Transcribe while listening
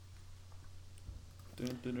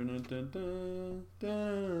Dun, dun, dun,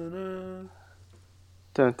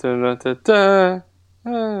 dun,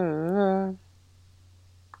 dun.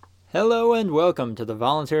 Hello and welcome to the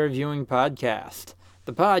Voluntary Viewing Podcast.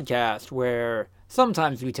 The podcast where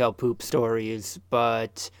sometimes we tell poop stories,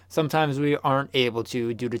 but sometimes we aren't able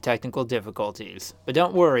to due to technical difficulties. But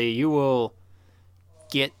don't worry, you will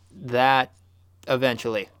get that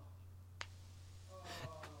eventually.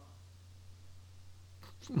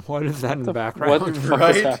 What is that in the background? What the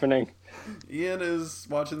fuck is happening? Ian is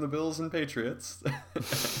watching the Bills and Patriots.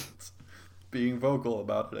 Being vocal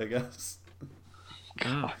about it, I guess.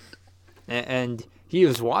 And he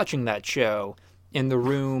was watching that show in the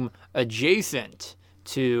room adjacent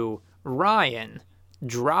to Ryan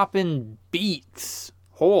dropping beats,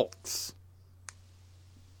 Holtz.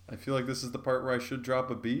 I feel like this is the part where I should drop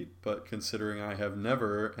a beat, but considering I have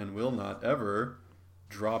never and will not ever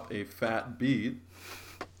drop a fat beat,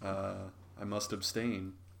 I must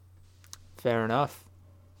abstain. Fair enough.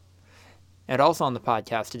 And also on the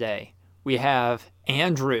podcast today, we have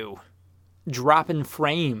Andrew dropping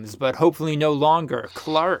frames, but hopefully no longer.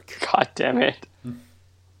 Clark. God damn it.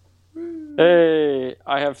 Hey,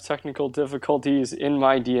 I have technical difficulties in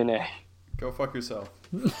my DNA. Go fuck yourself.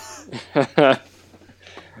 uh,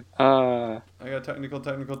 I got technical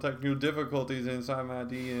difficulties inside my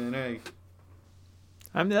DNA.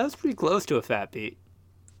 I mean, that's pretty close to a fat beat.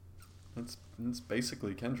 That's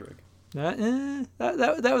basically Kendrick. That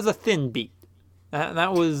was a thin beat.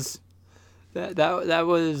 That was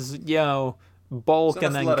you know, bulk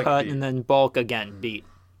and then cut beat. And then bulk again beat.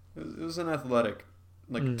 It was an athletic,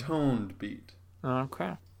 toned beat.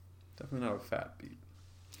 Okay. Definitely not a fat beat.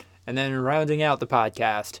 And then rounding out the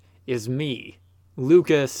podcast is me,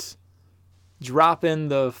 Lucas, dropping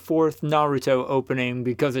the fourth Naruto opening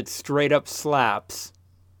because it straight up slaps.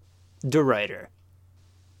 The writer.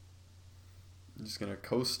 You're just gonna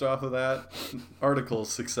coast off of that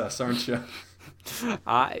article's success, aren't you?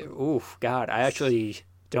 I actually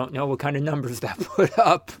don't know what kind of numbers that put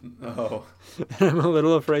up. Oh. I'm a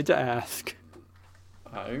little afraid to ask.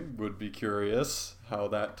 I would be curious how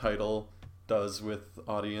that title does with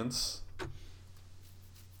audience.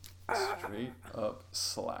 Straight up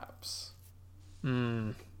slaps.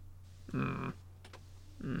 I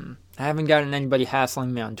haven't gotten anybody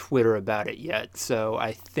hassling me on Twitter about it yet, so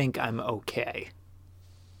I think I'm okay.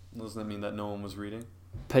 Doesn't that mean that no one was reading?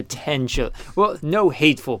 Potential. Well, no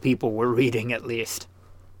hateful people were reading, at least.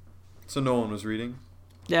 So no one was reading?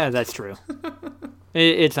 Yeah, that's true.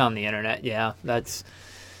 It's on the internet, yeah. That's...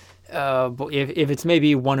 but if it's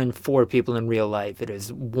maybe 1 in 4 people in real life, it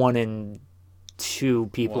is 1 in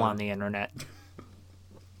 2 people on the internet.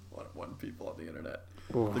 1 people on the internet.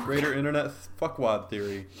 Ooh. The greater internet fuckwad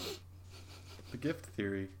theory. The gift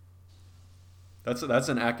theory. That's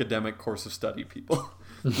an academic course of study, people.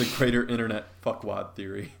 The greater internet fuckwad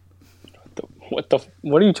theory.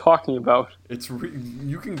 What are you talking about?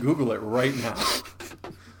 You can Google it right now.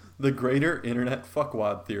 The greater internet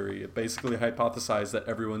fuckwad theory. It basically hypothesized that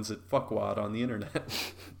everyone's a fuckwad on the internet.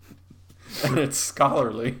 And it's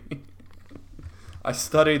scholarly. I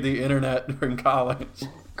studied the internet in college.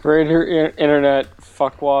 Greater internet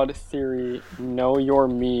fuckwad theory,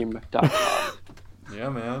 knowyourmeme.com. Yeah,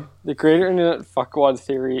 man. The greater internet fuckwad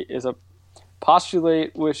theory is a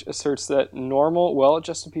postulate which asserts that normal,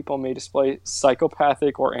 well-adjusted people may display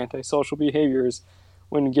psychopathic or antisocial behaviors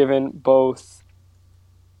when given both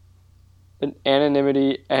an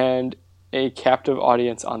anonymity and a captive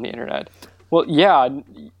audience on the internet. Well, yeah.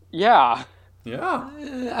 Yeah.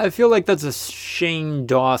 I feel like that's a Shane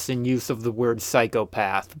Dawson use of the word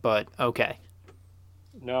psychopath, but okay.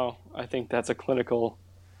 No, I think that's a clinical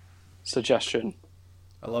suggestion.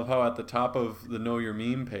 I love how at the top of the Know Your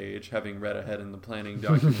Meme page, having read ahead in the planning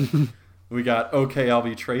document, we got, okay, I'll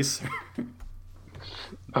be Tracer.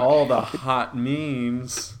 All the hot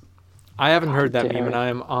memes. I haven't heard that meme, and I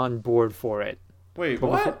am on board for it. Wait,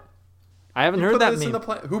 what? I haven't heard that meme.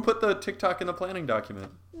 Who put the TikTok in the planning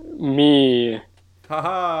document? Me.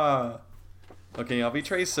 Haha. Okay, I'll be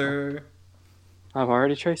Tracer. I'm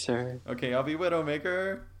already Tracer. Okay, I'll be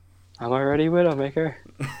Widowmaker. I'm already Widowmaker.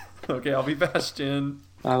 Okay, I'll be Bastion.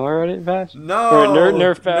 I'm already Bastion. No! Or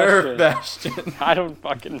Nerf Bastion. Nerf Bastion. I don't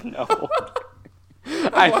fucking know.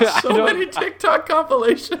 I watched so many TikTok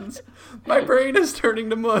compilations. My brain is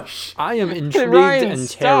turning to mush. I am intrigued Ryan, and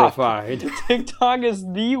stop. terrified. TikTok is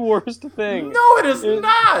the worst thing. No, it is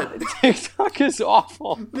not. TikTok is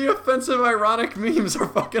awful. The offensive, ironic memes are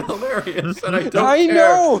fucking hilarious, and I don't care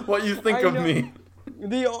know. what you think of me.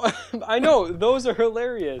 I know those are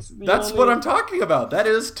hilarious. That's what I'm talking about. That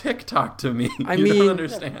is TikTok to me. I you mean, don't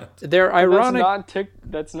understand. They're ironic.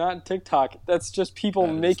 That's not TikTok. That's just people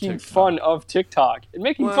That is making TikTok. fun of TikTok. And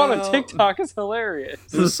making fun of Well, TikTok is hilarious.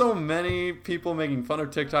 There's so many people making fun of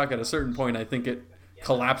TikTok. At a certain point, I think it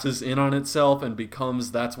collapses in on itself and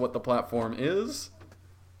becomes that's what the platform is.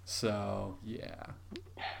 So, yeah.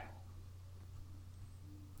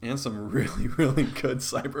 And some really, really good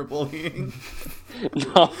cyberbullying.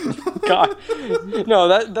 No, God. No,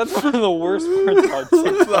 that's one of the worst parts about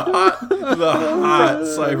TikTok. the hot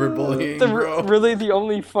cyberbullying, bro. Really, the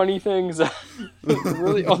only funny things,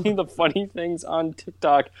 really only the funny things on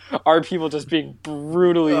TikTok are people just being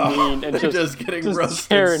brutally mean and just getting roasted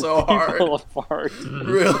tearing so hard. people apart.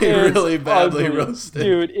 Really, It's really badly ugly. roasted.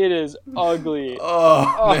 Dude, it is ugly.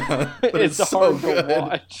 Oh, man. But it's it's hard so good. to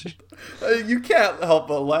watch. You can't help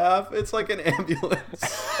but laugh. It's like an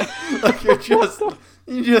ambulance. Like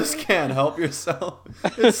you just can't help yourself.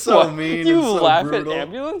 It's so What? mean. You and so laugh brutal. at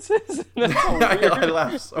ambulances? That's so I weird.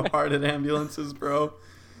 laugh so hard at ambulances, bro.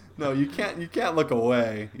 No, you can't look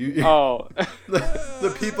away. Oh.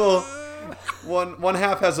 The people. One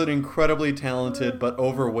half has an incredibly talented but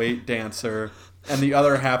overweight dancer, and the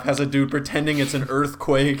other half has a dude pretending it's an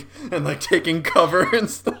earthquake and like taking cover and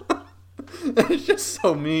stuff. And it's just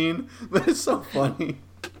so mean, but it's so funny,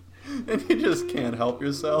 and you just can't help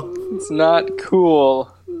yourself. It's not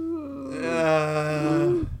cool.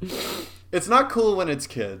 It's not cool when it's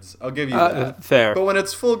kids. I'll give you that. Fair. But when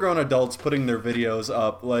it's full-grown adults putting their videos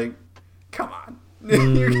up, like, come on,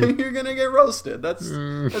 you're gonna get roasted. That's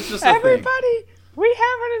just a Everybody, thing. we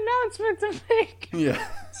have an announcement to make. Yeah.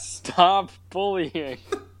 Stop bullying.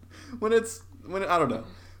 when I don't know.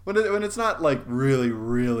 When it's not like really,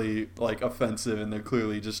 really like offensive and they're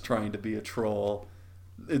clearly just trying to be a troll,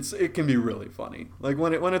 it can be really funny. Like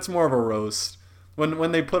when it's more of a roast.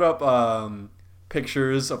 When they put up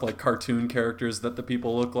pictures of like cartoon characters that the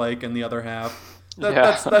people look like in the other half,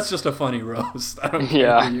 that's just a funny roast. I don't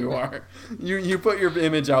care who you are. You put your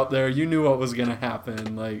image out there. You knew what was gonna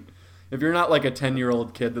happen. Like if you're not like a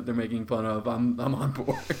 10-year-old kid that they're making fun of, I'm on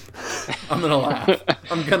board. I'm gonna laugh.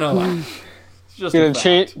 I'm gonna laugh. Gonna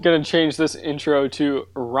change this intro to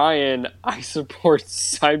Ryan. I support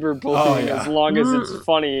cyberbullying as long as it's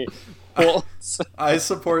funny. Well, I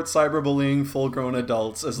support cyberbullying full-grown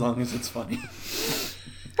adults as long as it's funny.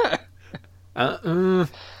 Can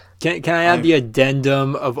I add the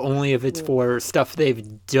addendum of only if it's for stuff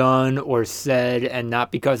they've done or said and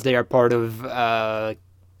not because they are part of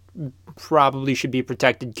probably should be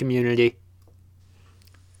protected community?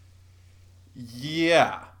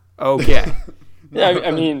 Yeah. Okay. yeah,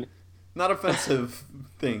 I mean, not offensive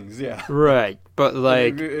things. Yeah. Right, but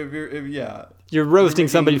like, yeah. You're roasting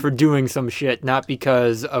somebody for doing some shit, not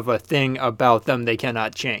because of a thing about them they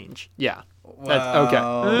cannot change. Yeah. That's okay.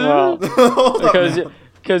 Well,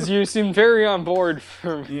 because you seem very on board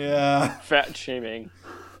for fat shaming.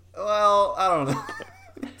 Well, I don't know.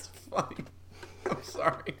 It's funny. I'm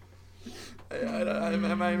sorry.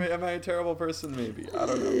 Am I a terrible person? Maybe. I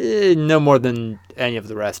don't know. No more than any of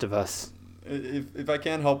the rest of us. If I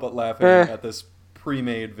can't help but laughing at this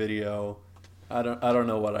pre-made video, I don't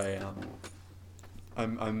know what I am.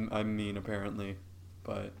 I'm mean apparently,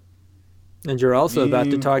 but. And you're also about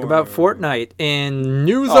to talk about Fortnite in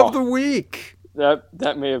News of the Week.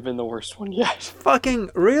 That may have been the worst one yet. Fucking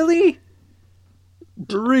really?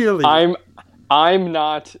 Really? I'm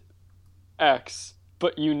not X,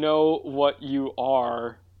 but you know what you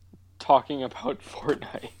are talking about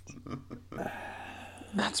Fortnite.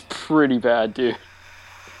 That's pretty bad, dude.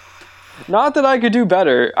 Not that I could do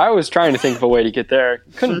better. I was trying to think of a way to get there.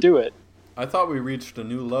 Couldn't do it. I thought we reached a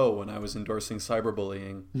new low when I was endorsing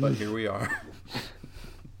cyberbullying, but here we are.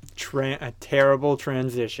 Terrible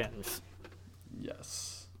transitions.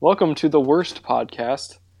 Yes. Welcome to the worst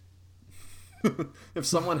podcast. If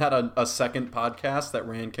someone had a second podcast that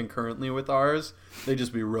ran concurrently with ours, they'd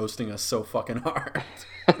just be roasting us so fucking hard.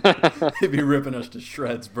 They'd be ripping us to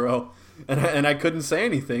shreds, bro. And I couldn't say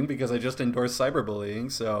anything because I just endorsed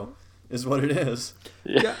cyberbullying, so is what it is.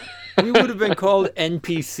 Yeah. We would have been called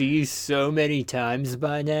NPCs so many times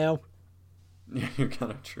by now. Yeah, you're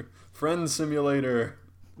kind of true. Friend Simulator.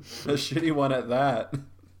 A shitty one at that.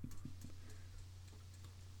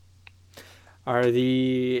 Are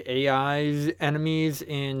the AI's enemies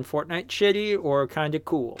in Fortnite shitty or kind of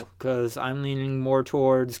cool? Because I'm leaning more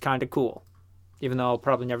towards kind of cool. Even though I'll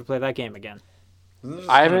probably never play that game again. Isn't this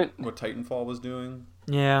I haven't. What Titanfall was doing?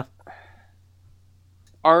 Yeah.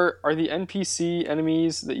 Are the NPC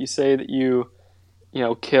enemies that you say that you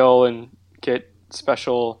kill and get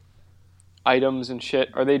special items and shit?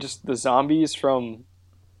 Are they just the zombies from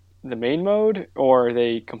the main mode, or are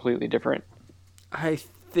they completely different? I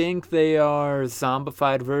think they are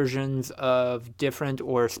zombified versions of different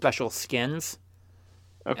or special skins.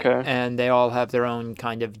 Okay. And they all have their own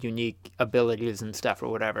kind of unique abilities and stuff or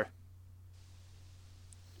whatever.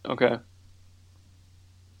 Okay.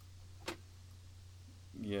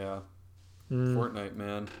 Yeah. Fortnite,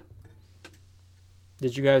 man.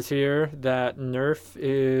 Did you guys hear that Nerf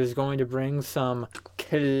is going to bring some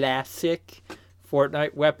classic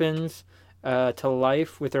Fortnite weapons to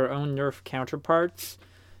life with their own Nerf counterparts?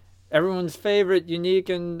 Everyone's favorite, unique,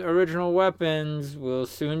 and original weapons will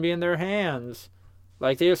soon be in their hands,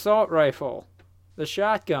 like the assault rifle, the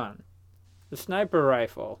shotgun, the sniper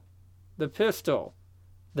rifle, the pistol,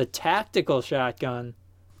 the tactical shotgun,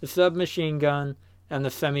 the submachine gun, and the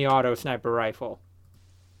semi-auto sniper rifle.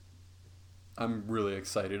 I'm really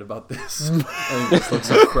excited about this. I think this looks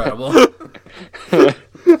incredible.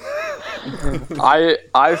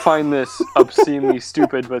 I find this obscenely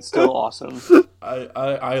stupid, but still awesome.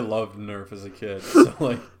 I loved Nerf as a kid. So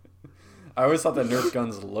like, I always thought that Nerf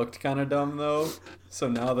guns looked kind of dumb though. So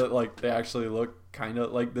now that like they actually look kind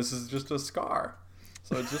of like this is just a scar.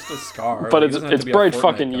 So it's just a scar. But like, it's bright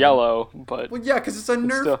fucking gun. yellow. But well, yeah, because it's a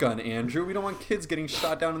Nerf still... gun, Andrew. We don't want kids getting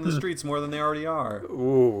shot down in the streets more than they already are.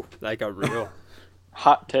 Ooh, that got real.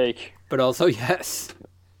 Hot take. But also yes,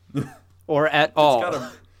 or at all.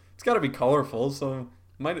 It's gotta be colorful. So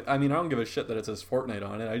I don't give a shit that it says Fortnite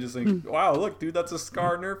on it. I just think, wow, look, dude, that's a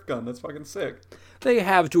scar Nerf gun. That's fucking sick. They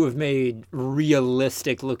have to have made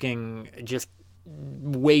realistic looking, just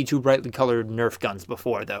way too brightly colored Nerf guns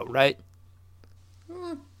before, though, right?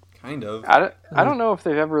 Kind of. I don't know if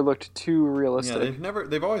they've ever looked too realistic. Yeah,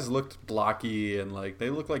 they've always looked blocky and like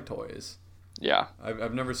they look like toys. Yeah.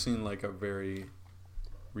 I've never seen like a very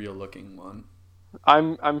real looking one.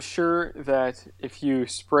 I'm sure that if you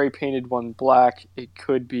spray painted one black, it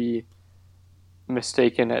could be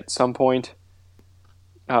mistaken at some point.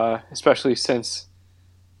 Especially since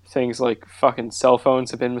things like fucking cell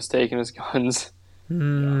phones have been mistaken as guns.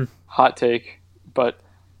 Yeah. Hot take, but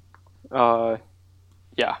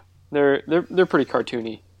yeah, they're pretty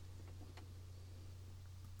cartoony.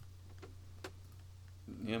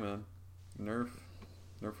 Yeah, man. Nerf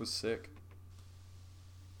was sick.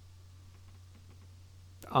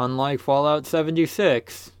 Unlike Fallout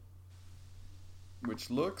 76, which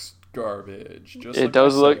looks garbage. Just it like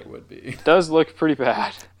does look. It would be. It does look pretty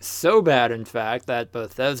bad. So bad, in fact, that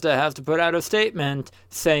Bethesda has to put out a statement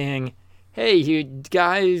saying, "Hey, you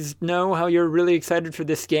guys know how you're really excited for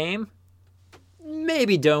this game?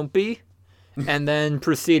 Maybe don't be." And then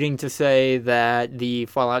proceeding to say that the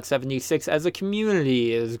Fallout 76 as a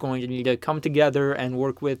community is going to need to come together and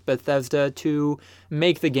work with Bethesda to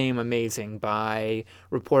make the game amazing by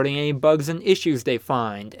reporting any bugs and issues they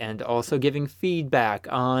find, and also giving feedback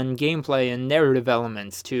on gameplay and narrative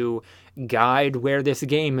elements to guide where this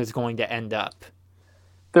game is going to end up.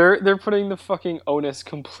 They're putting the fucking onus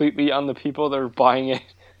completely on the people that are buying it.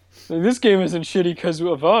 Like, this game isn't shitty because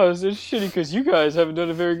of us. It's shitty because you guys haven't done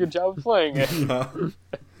a very good job of playing it. Yeah.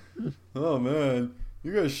 Oh man,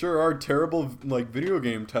 you guys sure are terrible like video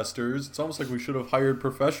game testers. It's almost like we should have hired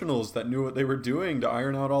professionals that knew what they were doing to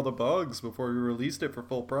iron out all the bugs before we released it for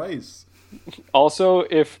full price. Also,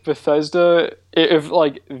 if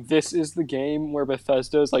like this is the game where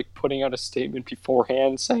Bethesda is like putting out a statement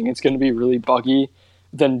beforehand saying it's going to be really buggy,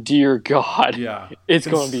 then dear God, yeah, it's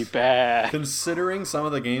going to be bad. Considering some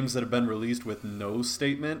of the games that have been released with no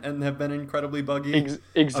statement and have been incredibly buggy,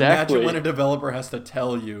 exactly. Imagine when a developer has to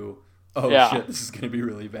tell you, "Oh yeah. Shit, this is going to be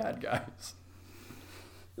really bad, guys."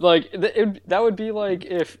 Like that would be like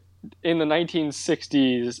if in the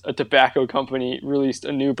 1960s a tobacco company released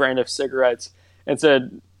a new brand of cigarettes and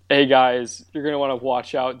said, "Hey guys, you're gonna want to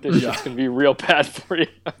watch out. This shit's gonna be real bad for you."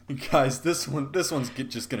 Guys, this one's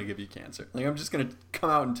just gonna give you cancer. Like, I'm just gonna come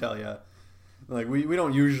out and tell you. Like, we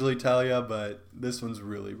don't usually tell you, but this one's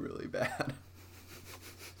really, really bad.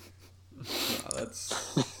 No,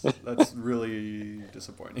 that's really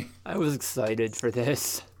disappointing. I was excited for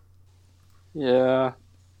this. Yeah.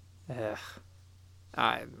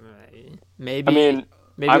 Maybe.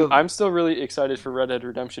 I'm still really excited for Red Dead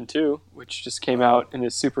Redemption 2, which just came out and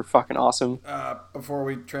is super fucking awesome. Before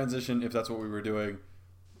we transition, if that's what we were doing,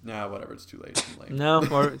 whatever, it's too late. No,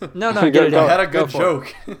 get it. I had a good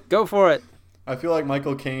joke. Go for it. I feel like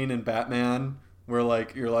Michael Caine and Batman, where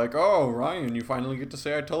like you're like, "Oh, Ryan, you finally get to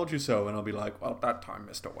say I told you so," and I'll be like, "Well, that time,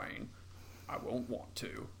 Mr. Wayne, I won't want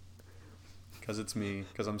to," because it's me,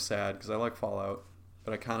 because I'm sad, because I like Fallout,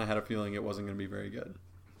 but I kind of had a feeling it wasn't going to be very good.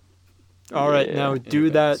 All right, now do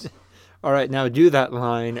that. All right, now do that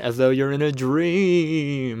line as though you're in a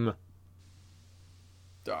dream.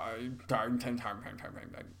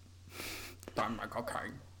 Michael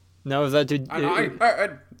King. No, is that too... And I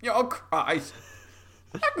heard your cries.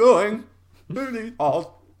 I'm going to the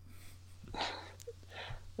all.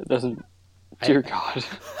 It doesn't. Dear God.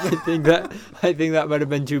 I think that might have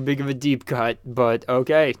been too big of a deep cut, but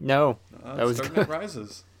okay, no. That was Dark Knight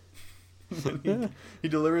Rises. he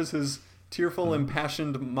delivers his tearful,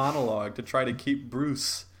 impassioned monologue to try to keep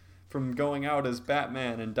Bruce from going out as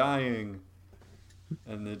Batman and dying.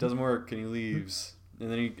 And it doesn't work, and he leaves.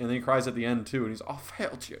 And then he cries at the end too, and he's, "I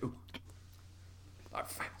failed you. I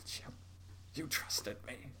failed you. You trusted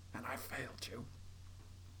me, and I failed you."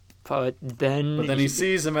 But then he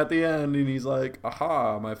sees him at the end, and he's like,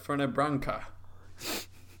 "Aha, my Ferne Branca.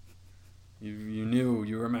 You knew,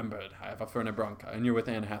 you remembered. I have a Ferne Branca, and you're with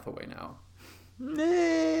Anne Hathaway now."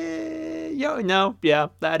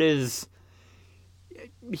 That is...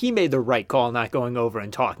 He made the right call not going over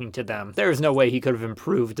and talking to them. There's no way he could have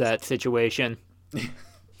improved that situation.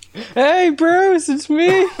 Hey, Bruce, it's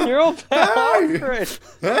me, your old pal Alfred.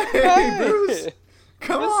 Hey, Bruce,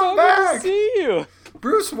 come on back. Good to see you.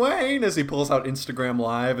 Bruce Wayne, as he pulls out Instagram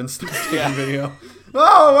Live and starts taking video.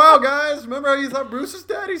 "Oh, wow, guys, remember how you thought Bruce was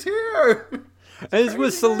dead? He's here." This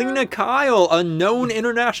was Selena Kyle, a known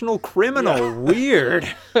international criminal. Yeah.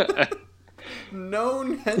 Weird.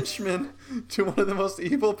 Known henchman to one of the most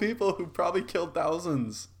evil people who probably killed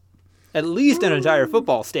thousands. At least an entire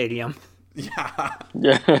football stadium. Yeah.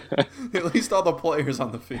 Yeah. At least all the players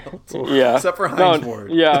on the field. Yeah. Except for Hines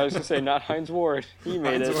Ward. Yeah, I was going to say, not Hines Ward. He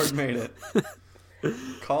made Hines Ward made it.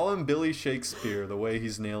 Call him Billy Shakespeare, the way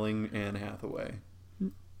he's nailing Anne Hathaway.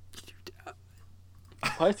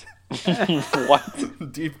 What?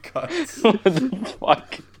 What? Deep cuts. What the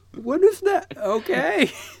fuck? What is that?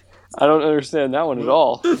 Okay. I don't understand that one at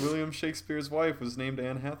all. William Shakespeare's wife was named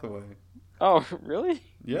Anne Hathaway. Oh, really?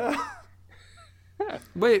 Yeah.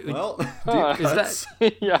 Wait. Well, deep cuts.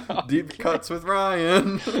 Yeah. Deep cuts with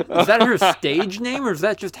Ryan. Is that her stage name, or is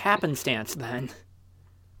that just happenstance then?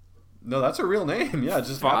 No, that's her real name. Yeah,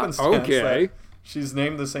 just happenstance. Okay. She's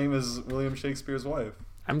named the same as William Shakespeare's wife.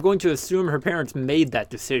 I'm going to assume her parents made that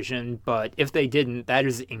decision, but if they didn't, that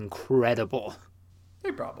is incredible.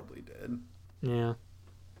 They probably did. Yeah.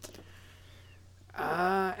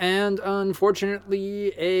 And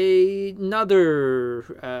unfortunately,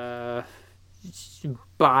 another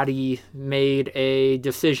body made a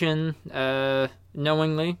decision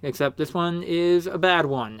knowingly, except this one is a bad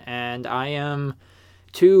one, and I am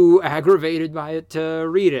too aggravated by it to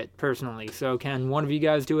read it personally. So can one of you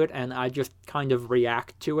guys do it, and I just kind of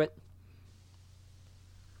react to it?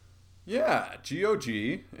 Yeah, GOG,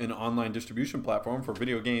 an online distribution platform for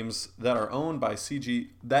video games that is owned by CG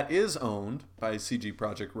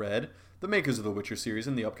Projekt Red, the makers of the Witcher series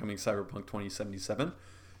and the upcoming Cyberpunk 2077,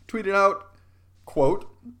 tweeted out, quote,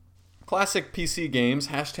 "Classic PC games,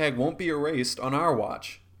 hashtag won't be erased on our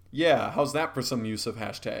watch. Yeah, how's that for some use of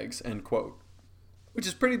hashtags?" End quote. Which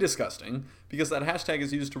is pretty disgusting, because that hashtag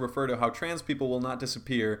is used to refer to how trans people will not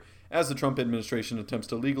disappear as the Trump administration attempts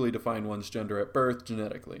to legally define one's gender at birth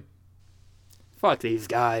genetically. Fuck these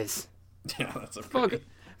guys. Yeah, that's a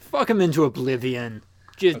fuck them into oblivion.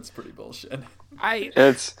 That's pretty bullshit.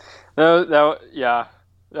 That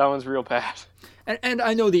one's real bad. And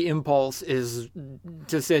I know the impulse is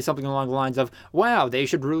to say something along the lines of, wow, they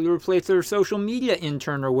should really replace their social media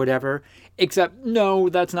intern or whatever. Except, no,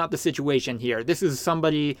 that's not the situation here. This is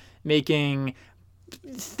somebody making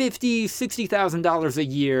 $50,000, $60,000 a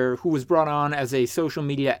year who was brought on as a social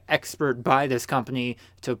media expert by this company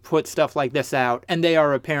to put stuff like this out, and they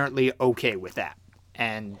are apparently okay with that.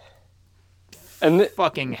 And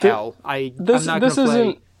fucking hell. I'm not going to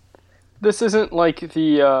play... This isn't like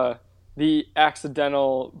the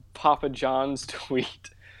accidental Papa John's tweet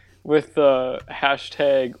with the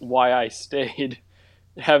hashtag why I stayed,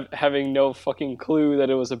 having no fucking clue that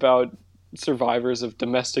it was about survivors of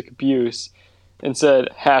domestic abuse, and said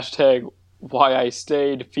hashtag why I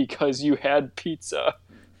stayed because you had pizza.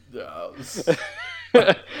 Yes.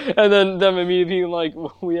 And then them immediately being like,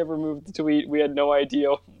 we have removed the tweet, we had no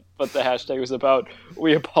idea what the hashtag was about,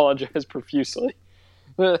 we apologize profusely.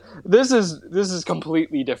 This is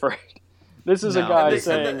completely different. This is a guy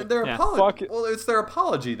saying... it's their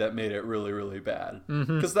apology that made it really, really bad.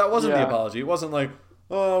 Because that wasn't the apology. It wasn't like,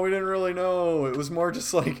 oh, we didn't really know. It was more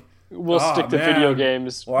just like... We'll stick to video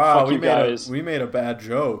games. Wow, Fuck you guys. We made a bad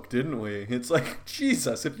joke, didn't we? It's like,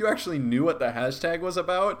 Jesus, if you actually knew what the hashtag was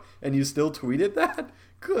about and you still tweeted that,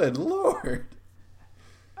 good Lord.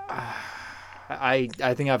 I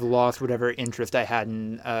think I've lost whatever interest I had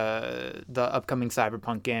in the upcoming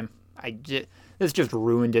Cyberpunk game. This just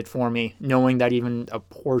ruined it for me, knowing that even a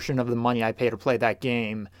portion of the money I pay to play that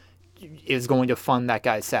game is going to fund that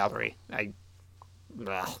guy's salary. Ugh.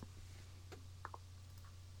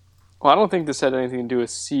 Well, I don't think this had anything to do with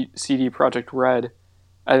CD Projekt Red.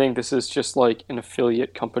 I think this is just like an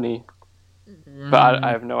affiliate company. But I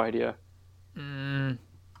have no idea.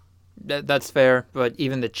 That's fair, but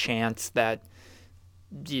even the chance that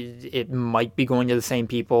it might be going to the same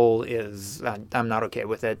people is... I'm not okay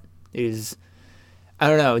with it. I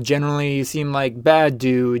don't know, generally seem like bad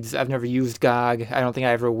dudes. I've never used GOG. I don't think I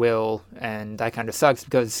ever will. And that kind of sucks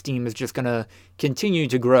because Steam is just going to continue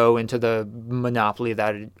to grow into the monopoly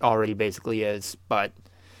that it already basically is. But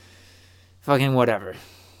fucking whatever.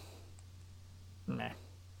 Meh.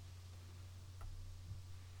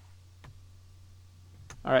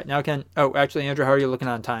 All right, now Oh, actually, Andrew, how are you looking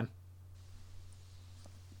on time?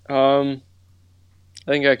 I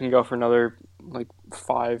think I can go for another,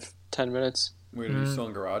 5-10 minutes. Wait, are you still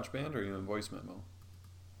in GarageBand or are you in Voice Memo?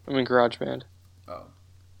 I'm in GarageBand. Oh.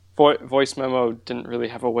 Voice Memo didn't really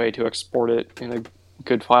have a way to export it in a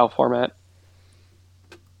good file format.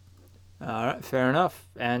 All right, fair enough.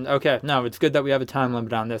 And okay, no, it's good that we have a time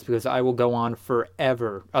limit on this because I will go on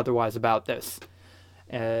forever otherwise about this.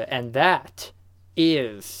 And that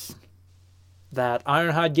is that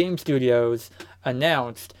Ironhide Game Studios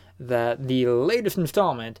announced that the latest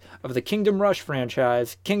installment of the Kingdom Rush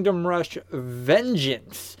franchise, Kingdom Rush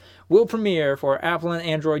Vengeance, will premiere for Apple and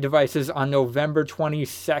Android devices on November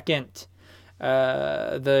 22nd.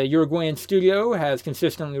 The Uruguayan studio has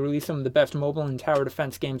consistently released some of the best mobile and tower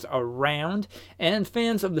defense games around, and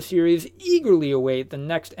fans of the series eagerly await the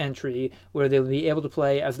next entry, where they'll be able to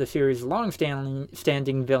play as the series'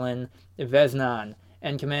 long-standing villain, Veznan,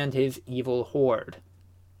 and command his evil horde.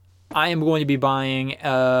 I am going to be buying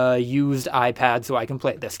a used iPad so I can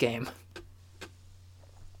play this game.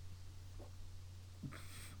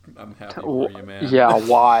 I'm happy for you, man. Yeah,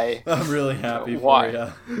 why? I'm really happy for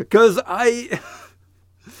you. Because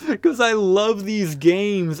I love these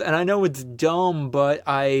games, and I know it's dumb, but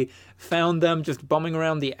I found them just bumming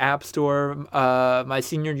around the App Store my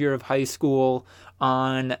senior year of high school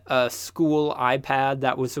on a school iPad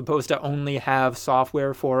that was supposed to only have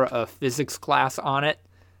software for a physics class on it.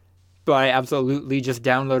 But I absolutely just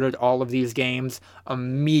downloaded all of these games,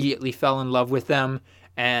 immediately fell in love with them,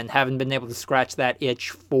 and haven't been able to scratch that itch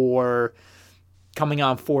for coming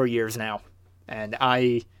on 4 years now. And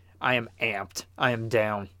I am amped. I am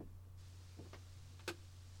down.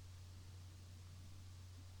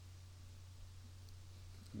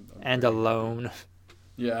 And alone.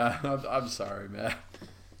 Yeah, I'm sorry, man.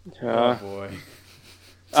 Oh boy.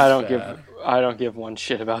 I don't give one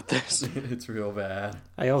shit about this. It's real bad.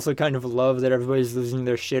 I also kind of love that everybody's losing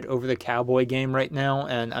their shit over the cowboy game right now,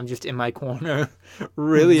 and I'm just in my corner,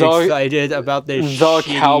 really excited about this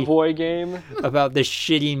cowboy game. About this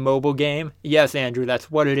shitty mobile game. Yes, Andrew, that's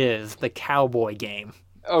what it is. The cowboy game.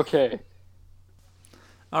 Okay.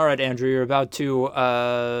 All right, Andrew, you're about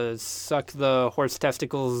to suck the horse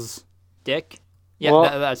testicles dick. Yeah,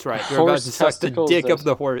 well, that's right. You're about to suck the dick of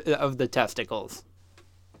the testicles.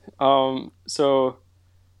 So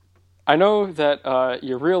I know that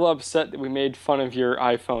you're real upset that we made fun of your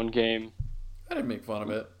iPhone game. I didn't make fun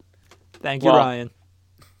of it. Thank you, Ryan.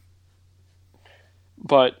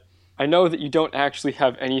 But I know that you don't actually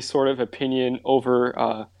have any sort of opinion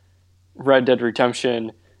over Red Dead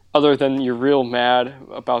Redemption, other than you're real mad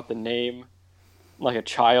about the name, like a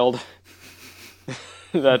child,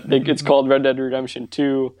 that it's called Red Dead Redemption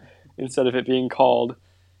 2 instead of it being called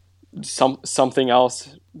something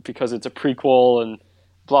else because it's a prequel and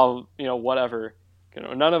blah, whatever.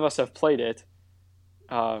 None of us have played it.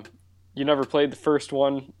 You never played the first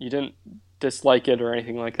one. You didn't dislike it or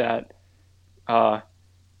anything like that. I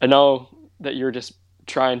know that you're just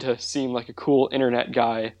trying to seem like a cool internet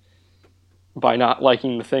guy by not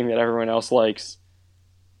liking the thing that everyone else likes.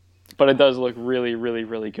 But it does look really, really,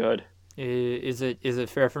 really good. Is it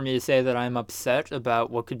fair for me to say that I'm upset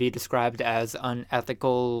about what could be described as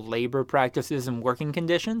unethical labor practices and working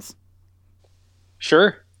conditions?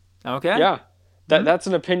 Sure. Okay. Yeah. That's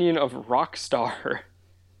an opinion of Rockstar.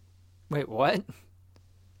 Wait, what?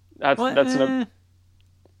 I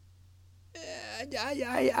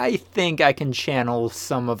think I can channel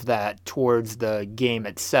some of that towards the game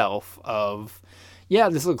itself of, yeah,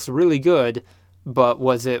 this looks really good, but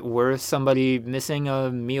was it worth somebody missing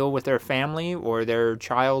a meal with their family or their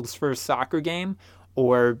child's first soccer game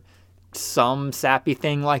or some sappy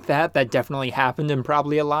thing like that definitely happened and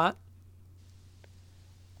probably a lot?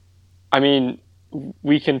 I mean,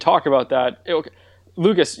 we can talk about that. Okay.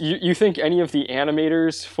 Lucas, you think any of the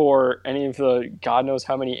animators for any of the God knows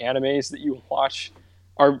how many animes that you watch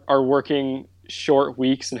are working short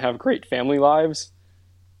weeks and have great family lives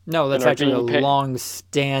No, and that's are actually a being paid?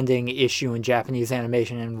 long-standing issue in Japanese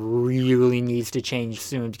animation and really needs to change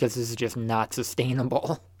soon because this is just not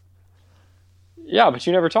sustainable. Yeah, but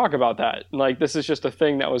you never talk about that. Like this is just a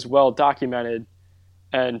thing that was well documented,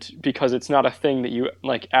 and because it's not a thing that you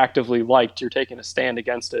like actively liked, you're taking a stand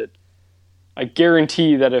against it. I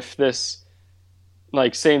guarantee that if this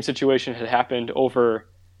like same situation had happened over,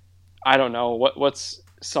 I don't know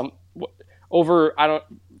over, I don't,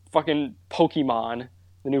 fucking Pokemon,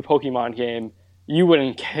 the new Pokemon game, you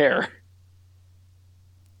wouldn't care.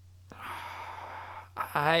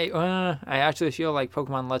 I actually feel like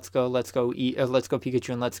Pokemon Let's Go Pikachu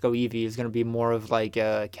and Let's Go Eevee is going to be more of like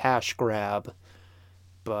a cash grab,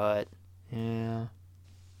 but yeah,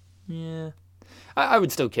 yeah, I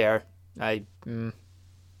would still care.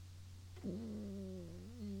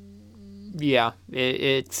 Yeah,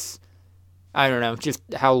 it's I don't know, just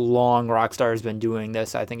how long Rockstar has been doing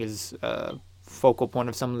this. I think is a focal point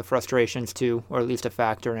of some of the frustrations too, or at least a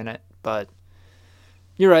factor in it. But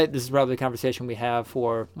you're right. This is probably a conversation we have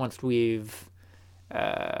for once we've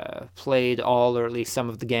played all or at least some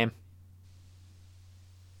of the game.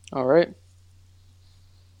 All right.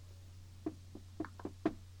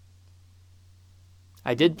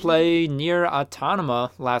 I did play Nier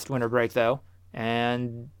Automata last winter break though,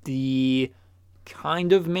 and the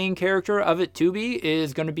kind of main character of it to be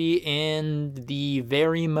is going to be in the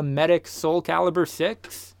very mimetic Soul Calibur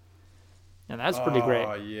 6, and that's pretty great.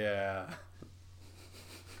 Oh, yeah.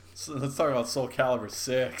 So let's talk about Soul Calibur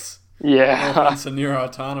 6. No Yeah. offense to Nier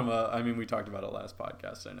Automata. I mean, we talked about it last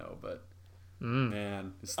podcast, I know, but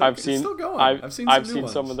man, it's still going. I've seen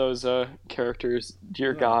ones. Some of those characters.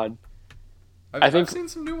 Dear Yeah. God. I've seen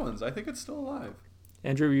some new ones. I think it's still alive.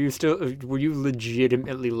 Andrew, were you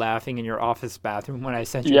legitimately laughing in your office bathroom when I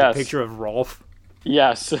sent you Yes. the picture of Rolf?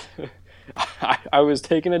 Yes. I was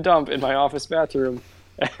taking a dump in my office bathroom,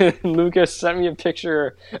 and Lucas sent me a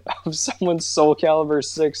picture of someone's Soul Calibur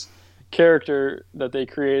 6 character that they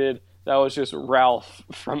created that was just Ralph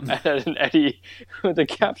from Ed, Edd and Eddie with the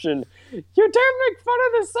caption, "You dare make fun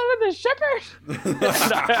of the son of the shepherd!"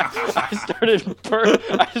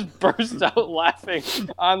 I just burst out laughing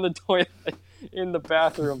on the toilet in the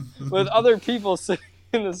bathroom with other people sitting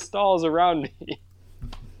in the stalls around me.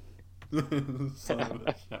 Son of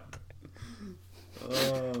a shepherd.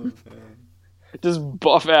 Oh, man. Just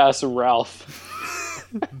buff ass Ralph.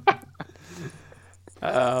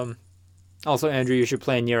 Also, Andrew, you should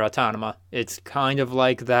play Nier Automata. It's kind of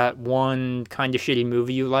like that one kind of shitty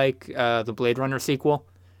movie you like, the Blade Runner sequel.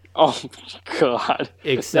 Oh God!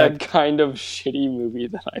 Except that kind of shitty movie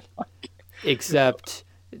that I like. Except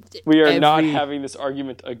we are not having this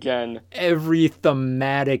argument again. Every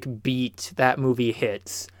thematic beat that movie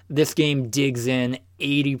hits, this game digs in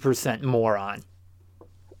 80% more on.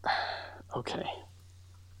 Okay.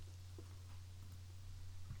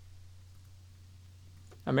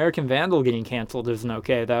 American Vandal getting canceled isn't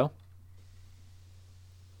okay, though.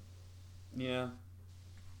 Yeah.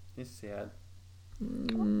 It's sad.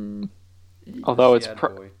 Although it's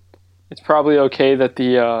probably okay that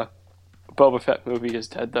the Boba Fett movie is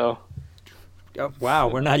dead, though. Oh, wow,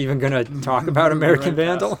 we're not even going to talk about American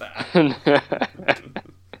Vandal? I'm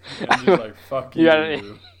just like, fuck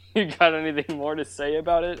you. You got anything more to say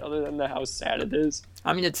about it other than how sad it is?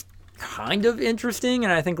 I mean, it's kind of interesting,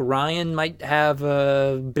 and I think Ryan might have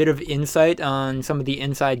a bit of insight on some of the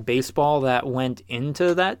inside baseball that went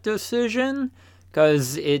into that decision,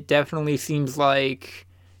 because it definitely seems like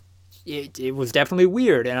it was definitely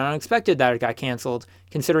weird and unexpected that it got canceled,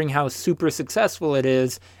 considering how super successful it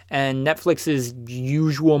is, and Netflix's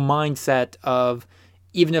usual mindset of,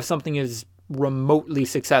 even if something is remotely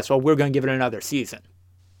successful, we're going to give it another season.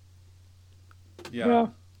 Yeah.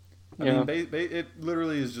 I mean, it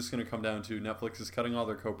literally is just going to come down to Netflix is cutting all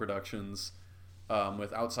their co-productions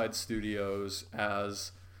with outside studios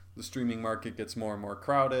as the streaming market gets more and more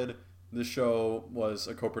crowded. This show was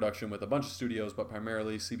a co-production with a bunch of studios, but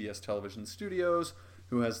primarily CBS Television Studios,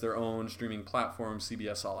 who has their own streaming platform,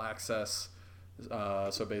 CBS All Access.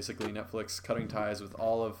 So basically Netflix cutting ties with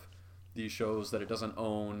all of these shows that it doesn't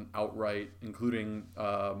own outright, including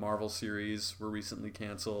Marvel series were recently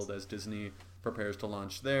canceled as Disney prepares to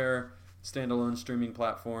launch their standalone streaming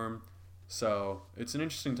platform. So it's an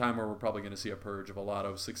interesting time where we're probably going to see a purge of a lot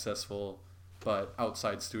of successful but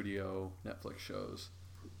outside studio Netflix shows.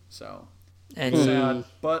 So it's sad,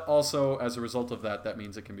 but also as a result of that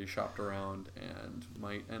means it can be shopped around and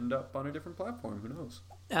might end up on a different platform. Who knows?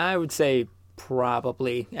 I would say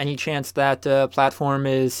Probably. Any chance that platform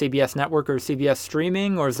is CBS Network or CBS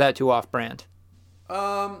Streaming, or is that too off-brand?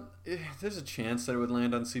 There's a chance that it would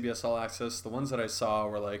land on CBS All Access. The ones that I saw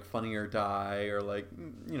were like Funny or Die, or like,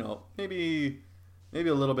 maybe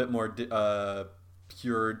a little bit more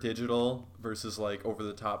pure digital versus like over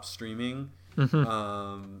the top streaming.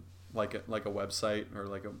 Like a website or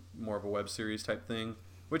like a more of a web series type thing,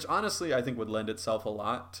 which honestly I think would lend itself a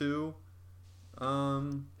lot to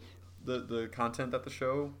the content that the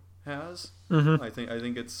show has. I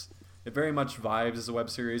think it very much vibes as a web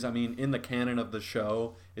series. I mean, in the canon of the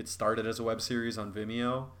show, it started as a web series on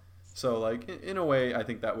Vimeo. So, like, in a way, I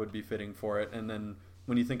think that would be fitting for it. And then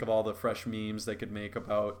when you think of all the fresh memes they could make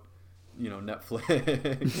about,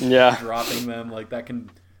 Netflix dropping them, like,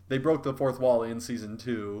 they broke the fourth wall in season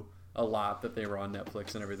 2 a lot, that they were on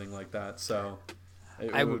Netflix and everything like that. So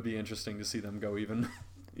it would be interesting to see them go even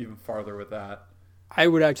farther with that. I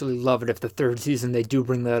would actually love it if the third season they do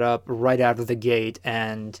bring that up right out of the gate,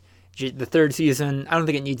 and the third season, I don't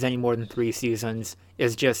think it needs any more than 3 seasons,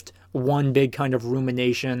 is just one big kind of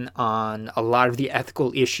rumination on a lot of the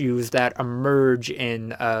ethical issues that emerge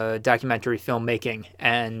in documentary filmmaking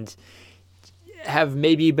and have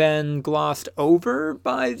maybe been glossed over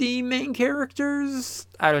by the main characters.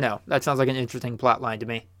 I don't know. That sounds like an interesting plot line to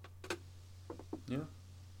me. Yeah.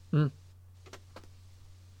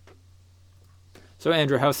 So,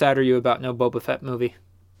 Andrew, how sad are you about no Boba Fett movie?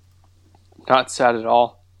 Not sad at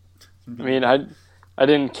all. I mean, I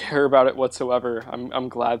didn't care about it whatsoever. I'm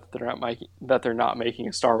glad that they're not making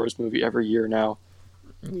a Star Wars movie every year now.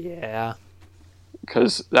 Yeah.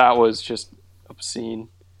 Because that was just obscene.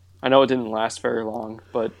 I know it didn't last very long,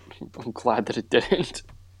 but I'm glad that it didn't.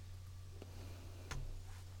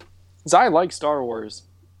 Because I like Star Wars.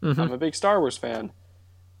 I'm a big Star Wars fan.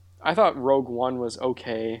 I thought Rogue One was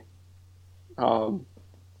okay.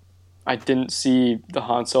 I didn't see the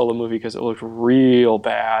Han Solo movie because it looked real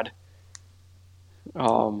bad.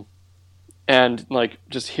 And like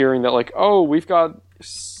just hearing that, like, oh, we've got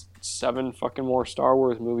 7 fucking more Star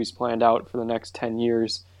Wars movies planned out for the next 10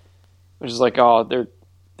 years, which is like, oh,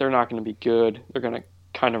 they're not going to be good. They're going to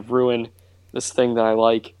kind of ruin this thing that I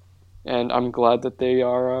like. And I'm glad that they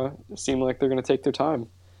seem like they're going to take their time.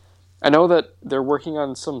 I know that they're working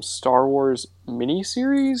on some Star Wars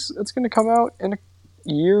miniseries that's going to come out in a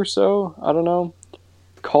year or so. I don't know.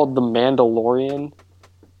 Called The Mandalorian,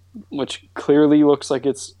 which clearly looks like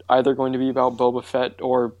it's either going to be about Boba Fett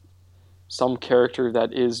or some character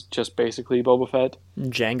that is just basically Boba Fett.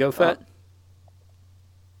 Jango Fett?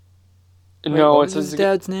 No, what was his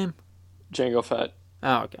dad's name? Jango Fett.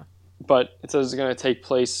 Oh, okay. But it says it's going to take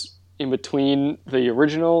place in between the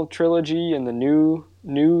original trilogy and the new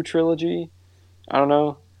trilogy. I don't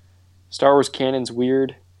know. Star Wars canon's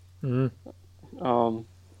weird. But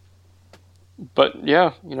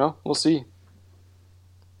yeah, we'll see.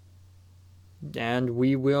 And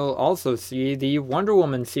we will also see the Wonder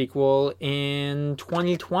Woman sequel in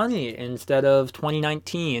 2020 instead of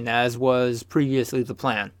 2019, as was previously the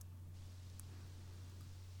plan.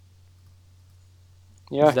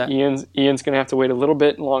 Yeah, Ian's going to have to wait a little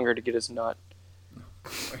bit longer to get his nut.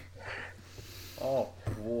 Oh,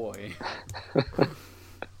 boy.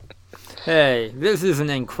 Hey, this isn't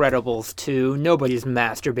Incredibles 2. Nobody's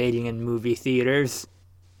masturbating in movie theaters.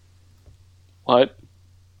 What?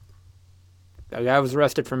 A guy was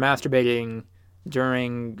arrested for masturbating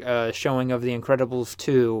during a showing of The Incredibles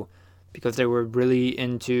 2 because they were really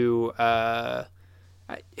into...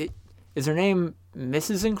 is her name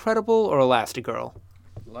Mrs. Incredible or Elastigirl?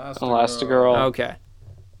 Elastigirl. Okay.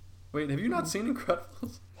 Wait, have you not seen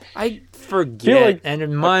Incredibles? I forget, and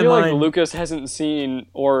in my mind... I feel like Lucas hasn't seen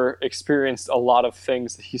or experienced a lot of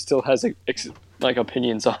things that he still has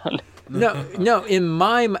opinions on. No, in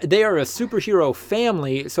my... They are a superhero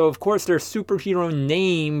family, so of course their superhero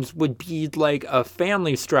names would be like a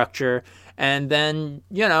family structure, and then,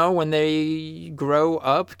 when they grow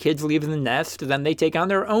up, kids leave the nest, then they take on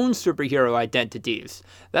their own superhero identities.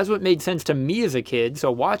 That's what made sense to me as a kid, so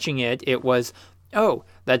watching it, it was... Oh,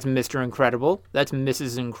 that's Mr. Incredible. That's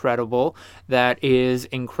Mrs. Incredible. That is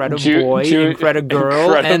Incrediboy,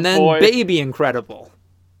 Incredigirl, and then Baby Incredible.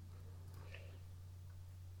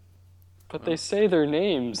 But they say their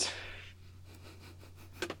names.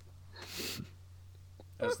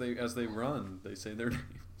 As they run, they say their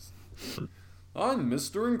names. I'm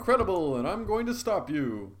Mr. Incredible, and I'm going to stop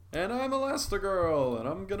you. And I'm Elastigirl, and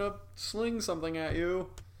I'm gonna sling something at you.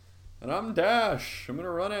 And I'm Dash. I'm gonna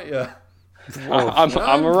run at you. I'm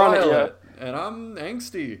a run at you. And I'm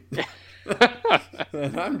Angsty.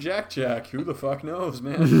 And I'm Jack. Who the fuck knows,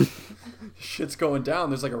 man? Shit's going down.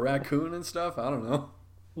 There's like a raccoon and stuff. I don't know.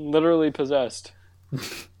 Literally possessed.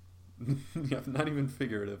 Yeah, not even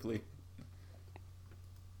figuratively.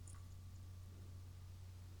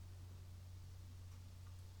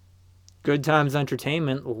 Good Times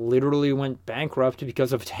Entertainment literally went bankrupt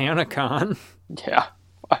because of TanaCon. Yeah.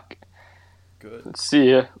 Fuck. Good. Let's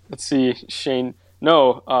see. Shane.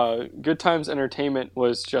 No. Good Times Entertainment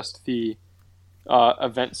was just the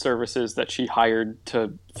event services that she hired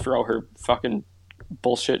to throw her fucking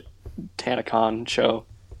bullshit TanaCon show.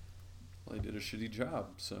 Well, they did a shitty job,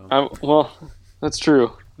 so. Well, that's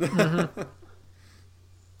true. Fuck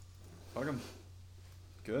them.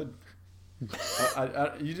 Good.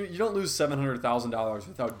 You don't lose $700,000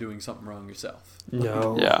 without doing something wrong yourself.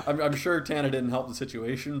 No. Yeah. I'm sure Tana didn't help the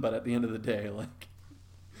situation, but at the end of the day, like.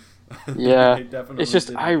 Yeah. they definitely It's just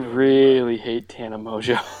didn't I do it really hate Tana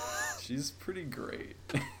Mojo. She's pretty great.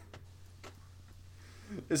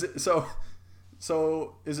 Is it so?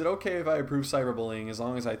 So is it okay if I approve cyberbullying as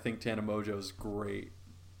long as I think Tana Mojo's great?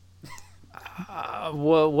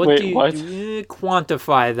 What Wait, do you what?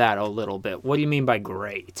 quantify that a little bit? What do you mean by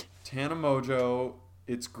great? Tana Mojo,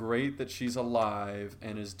 it's great that she's alive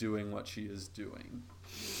and is doing what she is doing.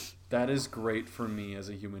 That is great for me as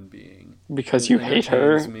a human being. Because you hate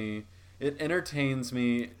her? It entertains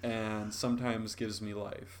me and sometimes gives me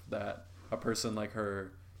life that a person like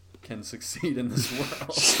her can succeed in this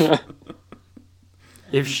world.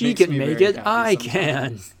 If she Makes can me make very it, happy I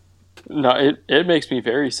sometimes. can. No, it makes me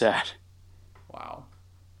very sad. Wow.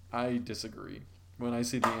 I disagree. When I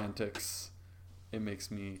see the antics, it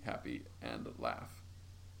makes me happy and laugh.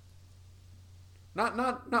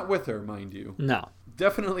 Not with her, mind you. No.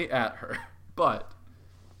 Definitely at her, but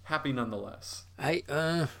happy nonetheless. I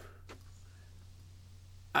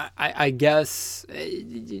guess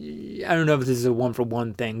I don't know if this is a one for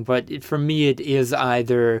one thing, but for me it is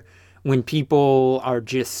either when people are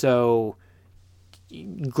just so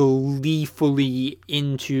gleefully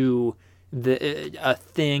into a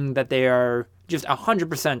thing that they are just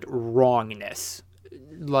 100% wrongness,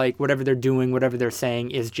 like whatever they're doing, whatever they're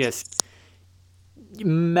saying is just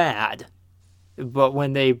mad, but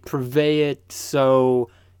when they purvey it so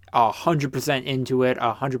 100% into it,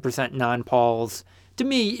 100% non-Pauls. To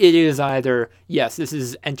me, it is either, yes, this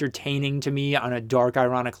is entertaining to me on a dark,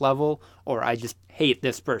 ironic level, or I just hate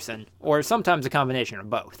this person, or sometimes a combination of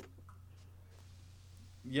both.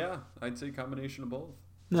 Yeah, I'd say combination of both.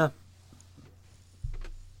 No.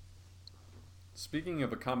 Speaking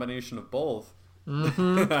of a combination of both, you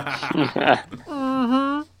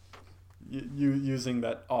using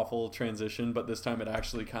that awful transition, but this time it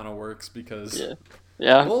actually kind of works because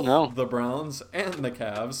both the Browns and the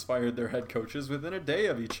Cavs fired their head coaches within a day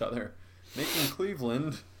of each other, making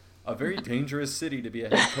Cleveland a very dangerous city to be a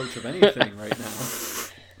head coach of anything right now.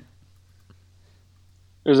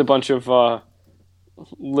 There's a bunch of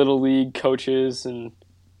little league coaches in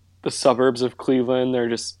the suburbs of Cleveland. They're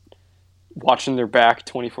just watching their back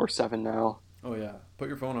 24/7 now. Oh yeah, put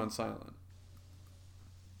your phone on silent.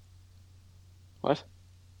 What?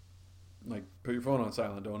 Like, put your phone on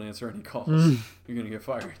silent. Don't answer any calls. You're gonna get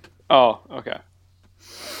fired. Oh, okay.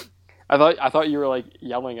 I thought you were like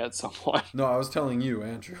yelling at someone. No, I was telling you,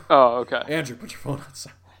 Andrew. Oh, okay. Andrew, put your phone on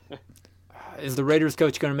silent. Is the Raiders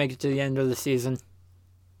coach going to make it to the end of the season?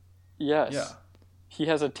 Yes. Yeah. He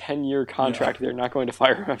has a 10-year contract. Yeah. They're not going to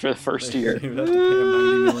fire him after the first year. They would have to pay him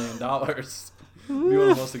 $90 million. It'd be one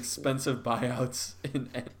of the most expensive buyouts in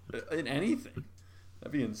anything.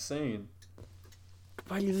 That'd be insane.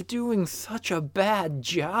 But he's doing such a bad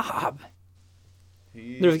job.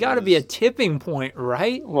 There's got to be a tipping point,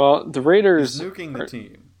 right? Well, the Raiders... He's nuking the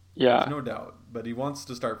team. Yeah. There's no doubt. But he wants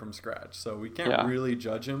to start from scratch. So we can't really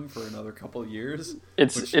judge him for another couple of years.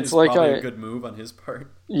 It's is like probably a good move on his part.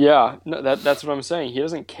 Yeah. No, that's what I'm saying. He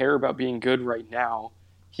doesn't care about being good right now.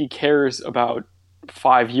 He cares about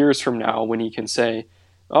 5 years from now when he can say,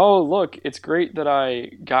 oh, look, it's great that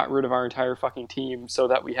I got rid of our entire fucking team so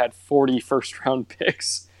that we had 40 first-round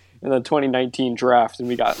picks in the 2019 draft and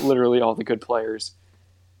we got literally all the good players.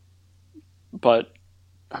 But,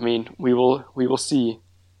 I mean, we will see.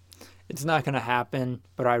 It's not going to happen,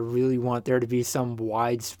 but I really want there to be some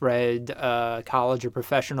widespread college or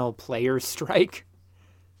professional players strike.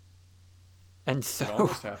 And so it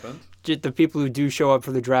almost happened. The people who do show up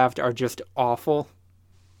for the draft are just awful.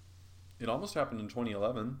 It almost happened in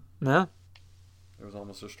 2011. No? There was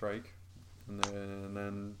almost a strike. And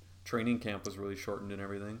then training camp was really shortened and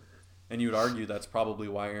everything. And you would argue that's probably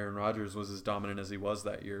why Aaron Rodgers was as dominant as he was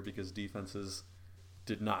that year, because defenses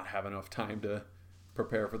did not have enough time to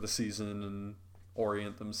prepare for the season and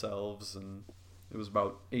orient themselves. And it was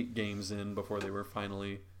about 8 games in before they were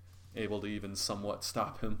finally able to even somewhat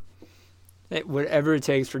stop him. Whatever it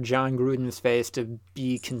takes for John Gruden's face to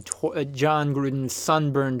be John Gruden's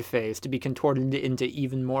sunburned face to be contorted into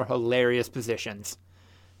even more hilarious positions,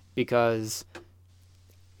 because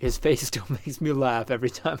his face still makes me laugh every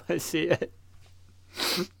time I see it.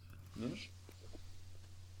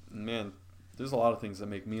 Man, there's a lot of things that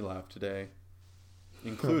make me laugh today,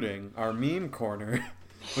 including our meme corner,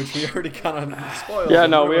 which we already kind of spoiled. Yeah,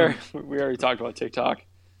 no, we already talked about TikTok.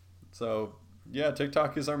 So, yeah,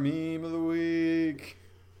 TikTok is our meme of the week.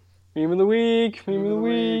 Meme of the week. Meme of the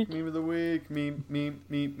week. Meme of the week. Meme.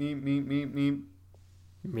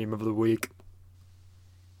 Meme of the week.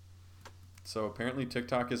 So apparently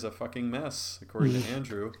TikTok is a fucking mess, according to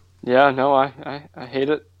Andrew. Yeah, no, I hate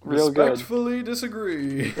it real good. Respectfully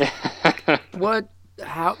disagree. What?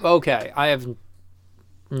 How? Okay, I have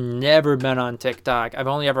never been on TikTok. I've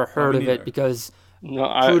only ever heard of it because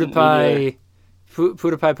PewDiePie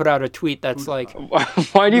put out a tweet that's like...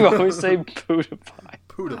 Why do you always say PewDiePie?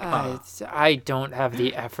 PewDiePie. I don't have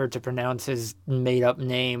the effort to pronounce his made-up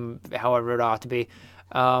name however it ought to be.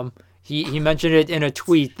 He mentioned it in a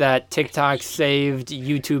tweet that TikTok saved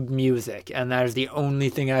YouTube Music, and that is the only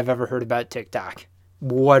thing I've ever heard about TikTok.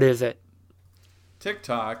 What is it?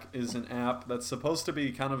 TikTok is an app that's supposed to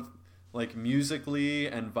be kind of like Musical.ly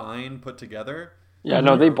and Vine put together. Yeah,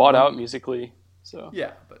 no, they bought out Musical.ly. So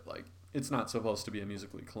yeah, but like it's not supposed to be a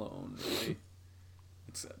Musical.ly clone, really.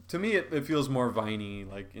 To me, it feels more Vine-y,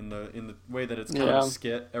 like in the way that it's kind of a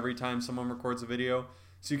skit every time someone records a video.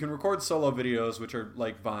 So you can record solo videos, which are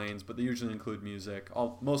like Vines, but they usually include music.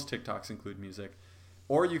 Most TikToks include music.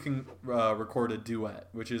 Or you can record a duet,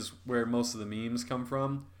 which is where most of the memes come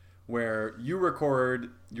from, where you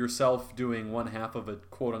record yourself doing one half of a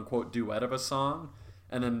quote-unquote duet of a song,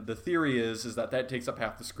 and then the theory is that takes up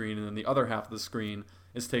half the screen, and then the other half of the screen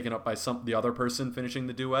is taken up by the other person finishing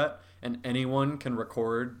the duet, and anyone can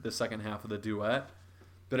record the second half of the duet.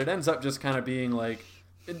 But it ends up just kind of being like...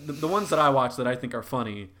 The ones that I watch that I think are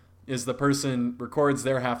funny is the person records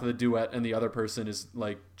their half of the duet and the other person is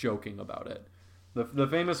like joking about it. The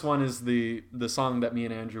famous one is the song that me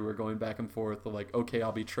and Andrew were going back and forth, the like "Okay,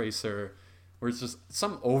 I'll Be Tracer," where it's just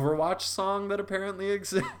some Overwatch song that apparently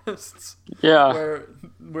exists. Yeah.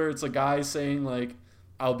 Where it's a guy saying like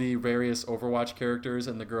I'll be various Overwatch characters,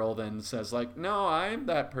 and the girl then says like, "No, I'm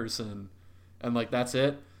that person," and like that's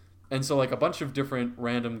it. And so like a bunch of different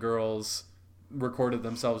random girls recorded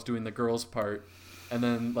themselves doing the girls part, and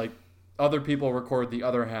then like other people record the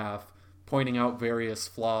other half, pointing out various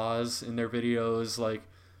flaws in their videos, like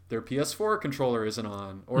their PS4 controller isn't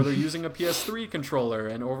on, or they're using a PS3 controller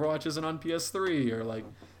and Overwatch isn't on PS3, or like,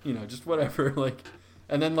 you know, just whatever. Like,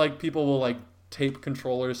 and then like people will like tape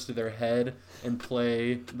controllers to their head and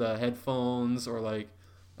play the headphones, or like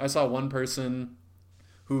I saw one person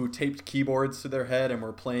who taped keyboards to their head and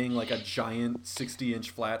were playing like a giant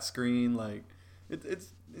 60-inch flat screen. Like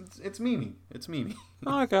it's memey. It's memey.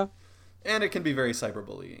 Oh, okay. And it can be very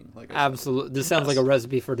cyberbullying. Like absolutely, this sounds like a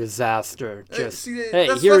recipe for disaster. Just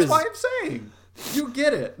that's why I'm saying you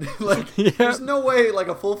get it. Like there's no way like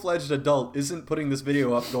a full-fledged adult isn't putting this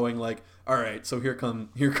video up, going like, all right, so here come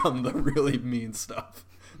the really mean stuff.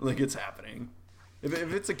 Like it's happening.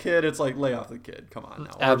 If it's a kid, it's like lay off the kid. Come on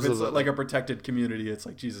now. Absolutely. Or if it's like a protected community, it's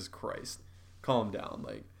like Jesus Christ, calm down.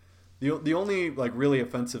 Like the only like really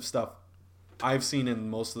offensive stuff I've seen in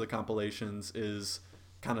most of the compilations is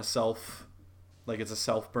kind of like it's a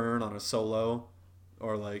self burn on a solo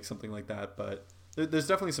or like something like that. But there's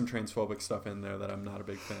definitely some transphobic stuff in there that I'm not a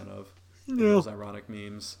big fan of. Yeah. Those ironic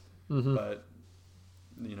memes. Mm-hmm. But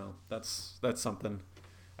you know, that's something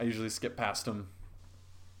I usually skip past them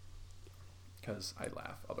because I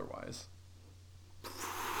laugh otherwise.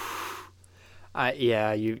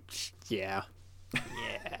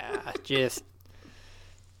 Just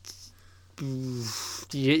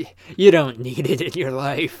you don't need it in your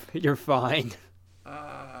life. You're fine.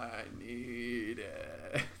 I need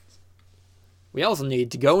it. We also need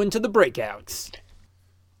to go into the breakouts.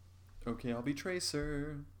 Okay, I'll be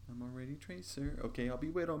Tracer. I'm already Tracer. Okay, I'll be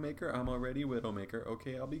Widowmaker. I'm already Widowmaker.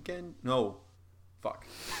 Okay, I'll be No. Fuck.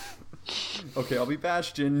 Okay, I'll be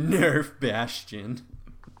Bastion. Nerf Bastion.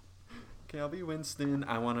 Okay, I'll be Winston.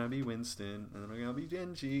 I wanna be Winston. And then I'll be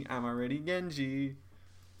Genji. I'm already Genji.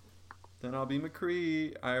 Then I'll be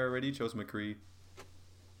McCree. I already chose McCree.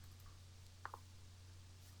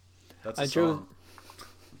 That's a song.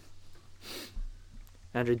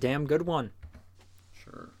 And a damn good one.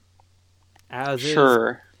 Sure. As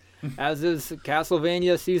is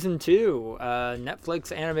Castlevania Season 2,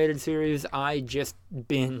 Netflix animated series I just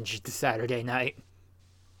binged Saturday night.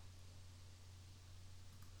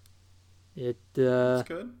 It's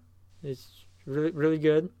good. It's really, really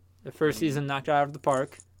good. The first season knocked it out of the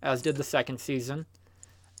park, as did the second season.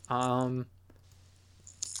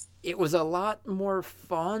 It was a lot more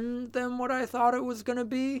fun than what I thought it was going to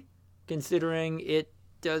be, considering it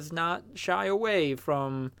does not shy away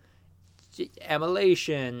from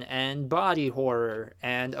immolation and body horror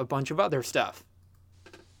and a bunch of other stuff.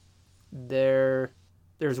 There's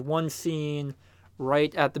one scene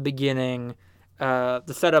right at the beginning.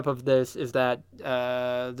 The setup of this is that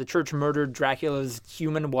the church murdered Dracula's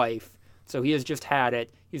human wife, so he has just had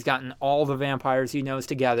it. He's gotten all the vampires he knows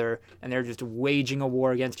together, and they're just waging a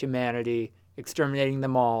war against humanity, exterminating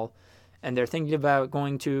them all. And they're thinking about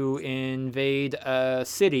going to invade a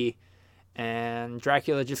city, and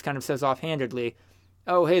Dracula just kind of says offhandedly,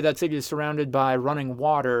 "Oh, hey, that city is surrounded by running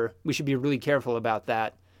water. We should be really careful about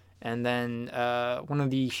that." And then one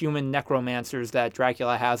of the human necromancers that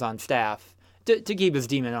Dracula has on staff, to keep his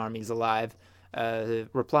demon armies alive,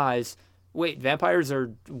 replies, "Wait, vampires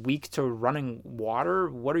are weak to running water?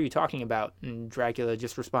 What are you talking about?" And Dracula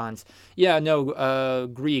just responds, "Yeah, no,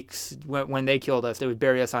 Greeks, when they killed us, they would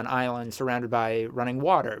bury us on islands surrounded by running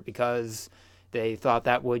water because they thought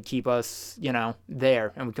that would keep us,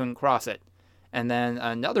 there, and we couldn't cross it." And then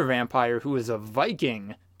another vampire who is a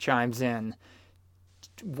Viking chimes in,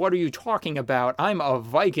 "What are you talking about? I'm a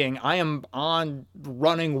Viking. I am on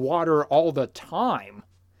running water all the time."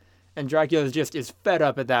 And Dracula is fed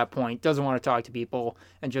up at that point, doesn't want to talk to people,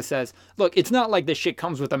 and just says, "Look, it's not like this shit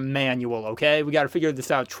comes with a manual, okay? We got to figure this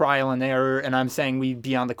out trial and error, and I'm saying we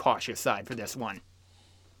be on the cautious side for this one."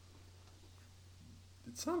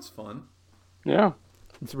 It sounds fun. Yeah.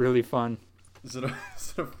 It's really fun. Is it a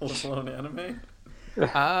full-blown anime?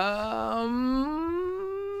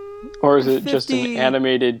 Or is it just 50 an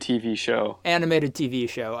animated TV show? Animated TV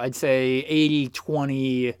show. I'd say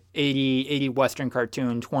 80-20, 80 Western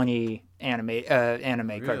cartoon, 20 anime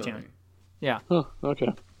Really? cartoon. Yeah. Huh, okay.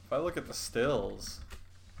 If I look at the stills,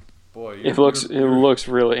 boy, It looks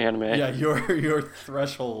really anime. Yeah, your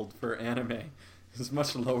threshold for anime is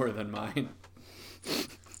much lower than mine.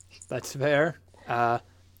 That's fair.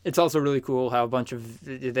 It's also really cool how a bunch of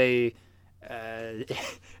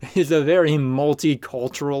is a very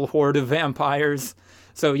multicultural horde of vampires.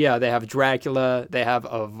 So yeah, they have Dracula, they have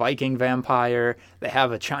a Viking vampire, they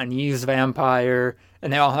have a Chinese vampire,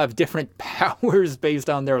 and they all have different powers based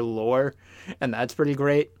on their lore, and that's pretty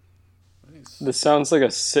great. Nice. This sounds like a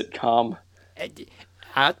sitcom.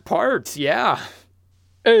 At parts, yeah.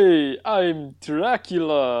 Hey, I'm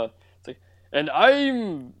Dracula. It's like, and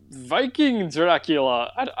I'm Viking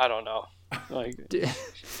Dracula. I don't know. Like,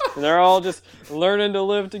 they're all just learning to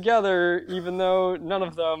live together, even though none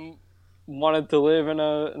of them wanted to live in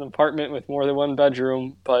an apartment with more than one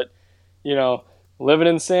bedroom. But, living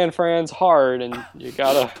in San Fran's hard, and you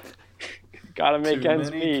gotta make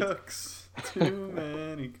ends meet. Too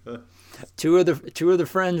many cooks. Two of the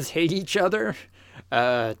friends hate each other.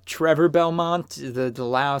 Trevor Belmont, the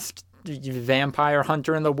last vampire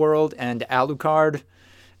hunter in the world, and Alucard,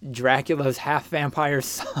 Dracula's half vampire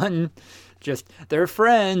son. They're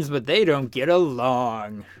friends, but they don't get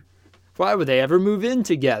along. Why would they ever move in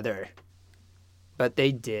together? But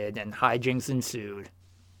they did, and hijinks ensued.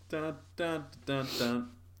 Dun, dun, dun, dun,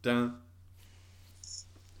 dun.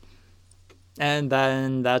 And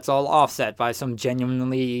then that's all offset by some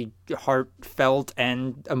genuinely heartfelt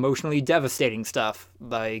and emotionally devastating stuff.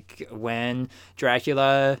 Like when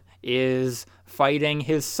Dracula is fighting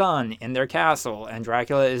his son in their castle, and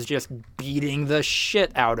Dracula is just beating the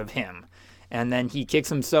shit out of him. And then he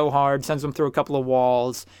kicks him so hard, sends him through a couple of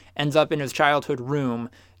walls, ends up in his childhood room.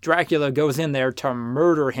 Dracula goes in there to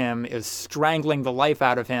murder him, is strangling the life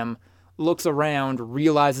out of him, looks around,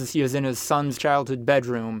 realizes he is in his son's childhood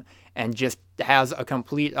bedroom, and just has a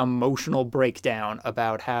complete emotional breakdown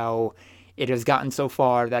about how it has gotten so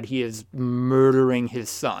far that he is murdering his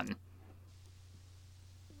son.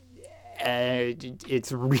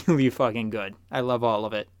 It's really fucking good. I love all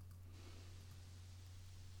of it.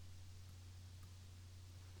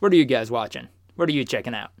 What are you guys watching? What are you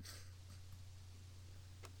checking out?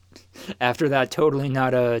 After that totally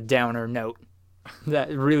not a downer note.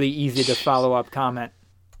 That really easy to follow up comment.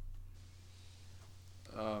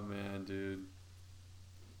 Oh man, dude.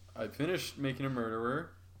 I finished Making a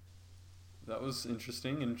Murderer. That was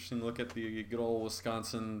interesting. Interesting look at the good old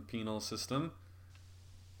Wisconsin penal system.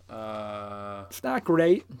 It's not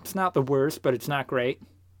great. It's not the worst, but it's not great.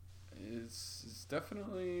 It's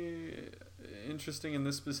definitely interesting in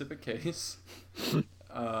this specific case.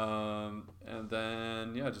 And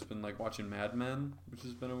then just been like watching Mad Men, which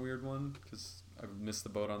has been a weird one because I've missed the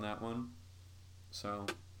boat on that one. So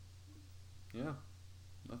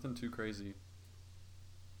nothing too crazy.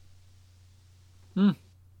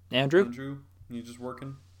 Andrew? Andrew, you just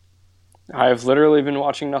working? I've literally been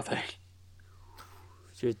watching nothing.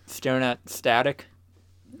 You're staring at static?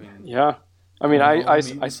 Yeah. I mean, I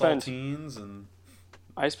spent saltines and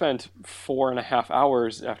I spent 4.5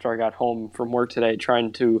 hours after I got home from work today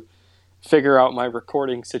trying to figure out my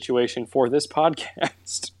recording situation for this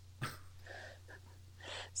podcast.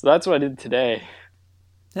 So that's what I did today.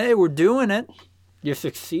 Hey, we're doing it. You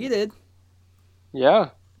succeeded. Yeah.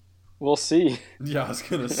 We'll see. yeah, I was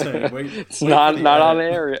gonna say, wait. It's not on the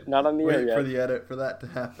air, not on the air Wait yet. for the edit for that to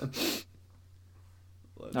happen.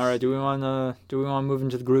 All right, do we want to move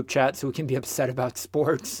into the group chat so we can be upset about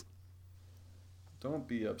sports? Don't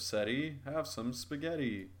be upsetty. Have some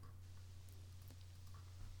spaghetti.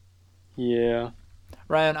 Yeah.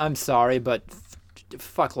 Ryan, I'm sorry, but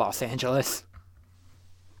fuck Los Angeles.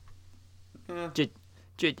 Eh,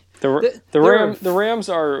 The Rams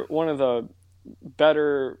are one of the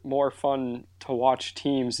better, more fun to watch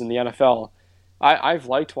teams in the NFL. I've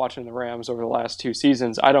liked watching the Rams over the last 2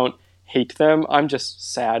 seasons. I don't hate them. I'm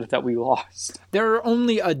just sad that we lost. There are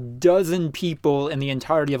only a dozen people in the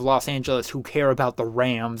entirety of Los Angeles who care about the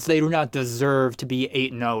Rams. They do not deserve to be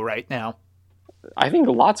 8-0 right now. I think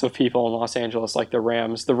lots of people in Los Angeles like the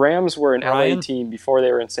Rams. The Rams were an Ryan? LA team before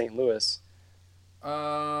they were in St. Louis.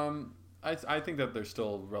 I think that they're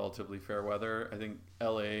still relatively fair weather. I think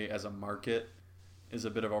LA as a market is a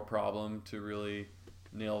bit of a problem to really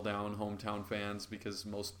nail down hometown fans because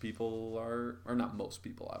most people are, or not most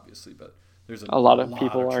people obviously, but there's A lot of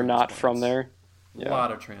people are not from there. A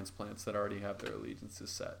lot of transplants that already have their allegiances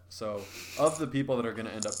set. So of the people that are going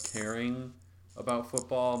to end up caring about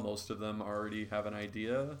football, most of them already have an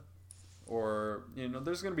idea, or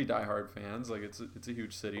there's going to be diehard fans. Like it's a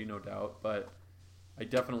huge city, no doubt, but I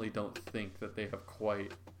definitely don't think that they have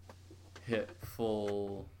quite hit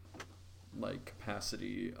full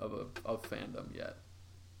capacity of fandom yet.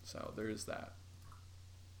 So there is that.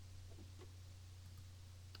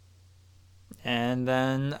 And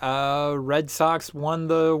then Red Sox won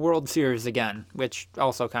the World Series again, which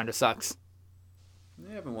also kind of sucks.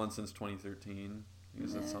 They haven't won since 2013.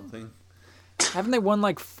 Is that something? Haven't they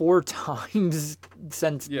won 4 times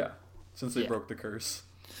since? Yeah, since they broke the curse.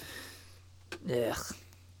 Ugh.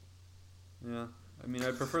 Yeah, I mean,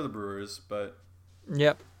 I prefer the Brewers, but...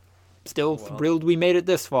 Yep. Still thrilled we made it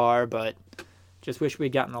this far, but just wish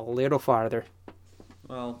we'd gotten a little farther.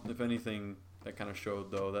 Well, if anything, that kind of showed,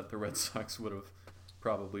 though, that the Red Sox would have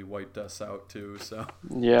probably wiped us out, too, so...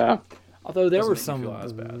 Yeah. Although there were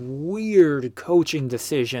some weird coaching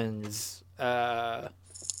decisions made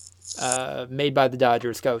by the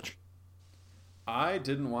Dodgers coach. I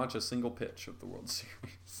didn't watch a single pitch of the World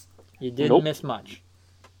Series. You didn't miss much.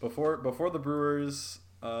 Before the Brewers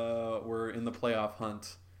were in the playoff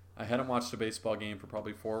hunt, I hadn't watched a baseball game for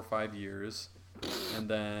probably 4 or 5 years, and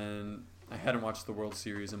then I hadn't watched the World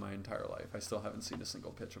Series in my entire life. I still haven't seen a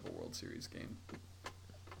single pitch of a World Series game.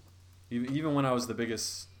 Even when I was the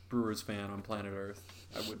biggest Brewers fan on planet Earth,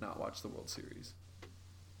 I would not watch the World Series.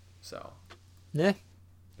 So, yeah,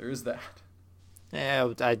 there is that.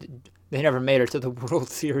 Yeah, they never made it to the World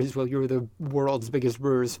Series while you were the world's biggest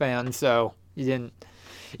Brewers fan, so you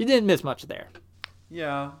didn't miss much there.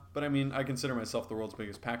 Yeah, but I mean, I consider myself the world's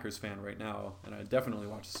biggest Packers fan right now, and I definitely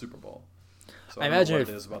watch the Super Bowl. So I don't know what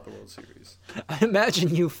it is about the World Series. I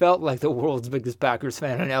imagine you felt like the world's biggest Packers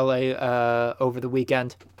fan in LA over the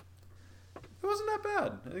weekend. It wasn't that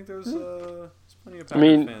bad. I think there was plenty of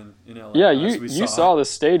Packers fans in LA. Yeah, you saw the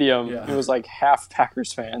stadium. Yeah. It was like half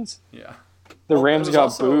Packers fans. Yeah. The Rams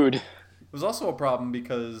got booed. It was also a problem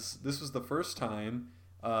because this was the first time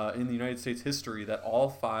in the United States history that all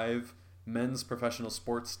 5 men's professional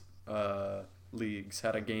sports leagues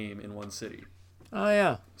had a game in one city. Oh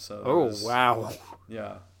yeah. So wow.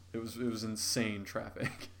 Yeah, it was insane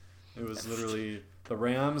traffic. It was literally the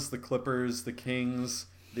Rams, the Clippers, the Kings,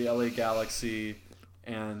 the LA Galaxy,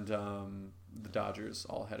 and the Dodgers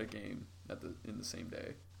all had a game in the same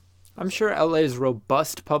day. I'm sure LA's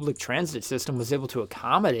robust public transit system was able to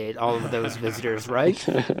accommodate all of those visitors, right?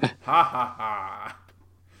 Ha ha ha.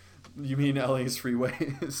 You mean LA's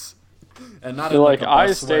freeways? And not You're in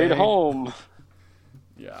I stayed home.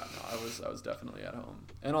 Yeah, no, I was definitely at home.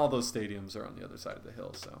 And all those stadiums are on the other side of the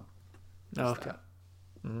hill, so. Okay.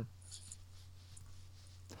 Mm-hmm.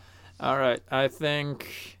 All right, I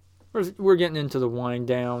think we're getting into the wind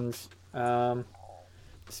downs.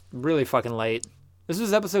 It's really fucking late. This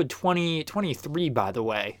is episode 23, by the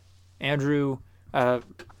way. Andrew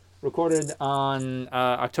recorded on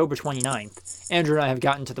October 29th. Andrew and I have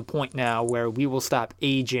gotten to the point now where we will stop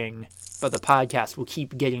aging, but the podcast will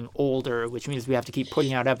keep getting older, which means we have to keep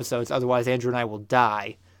putting out episodes. Otherwise, Andrew and I will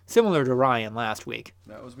die. Similar to Ryan last week.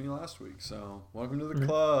 That was me last week. So, welcome to the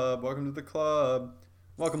club. Welcome to the club.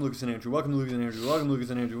 Welcome, Lucas and Andrew. Welcome, Lucas and Andrew. Welcome, Lucas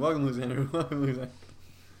and Andrew. Welcome, Lucas and Andrew. Welcome, Lucas and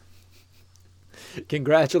Andrew.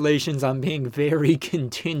 Congratulations on being very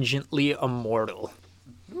contingently immortal.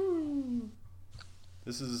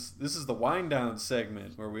 This is the wind down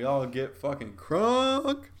segment where we all get fucking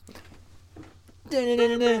crunk.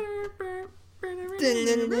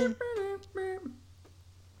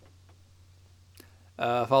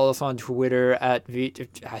 Follow us on Twitter at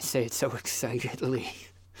I say it so excitedly.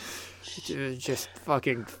 Just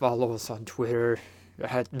fucking follow us on Twitter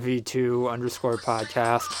at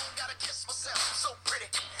V2_podcast.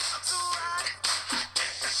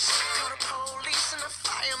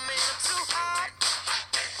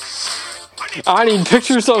 I need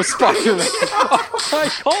pictures of Spider-Man. I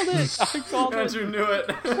called it. Andrew knew it.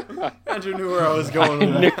 Andrew knew where I was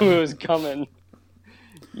going. I knew it was coming.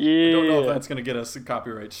 Yeah. I don't know if that's going to get us a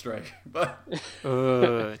copyright strike, but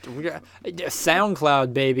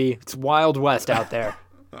SoundCloud, baby. It's Wild West out there.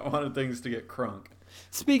 I wanted things to get crunk.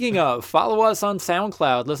 Speaking of, follow us on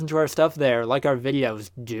SoundCloud. Listen to our stuff there. Like our videos.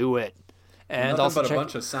 Do it. And Nothing also but a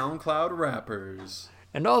bunch of SoundCloud rappers.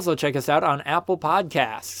 And also check us out on Apple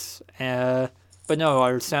Podcasts. But no,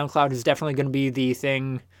 our SoundCloud is definitely going to be the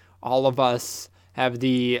thing. All of us have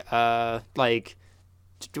the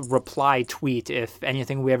reply tweet if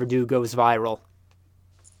anything we ever do goes viral.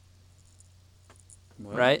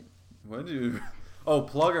 What? Right? What do you... Oh,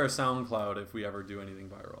 plug our SoundCloud if we ever do anything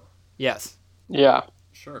viral. Yes. Yeah.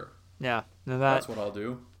 Sure. Yeah. That's what I'll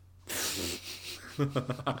do.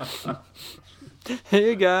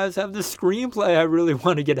 Hey guys, have the screenplay I really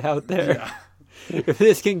want to get out there. Yeah. If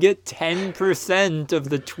this can get 10% of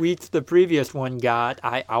the tweets the previous one got,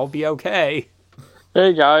 I'll be okay.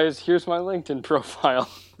 Hey guys, here's my LinkedIn profile.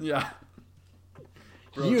 Yeah.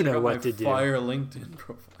 Bro, You check know out what my to do. Fire LinkedIn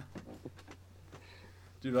profile.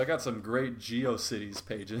 Dude, I got some great GeoCities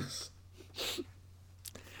pages.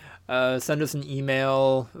 Send us an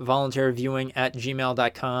email,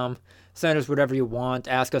 voluntaryviewing@gmail.com. Send us whatever you want.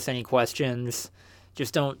 Ask us any questions.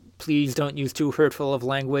 Just please don't use too hurtful of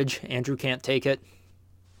language. Andrew can't take it.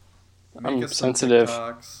 I'm sensitive.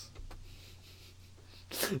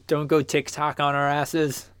 Don't go TikTok on our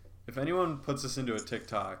asses. If anyone puts us into a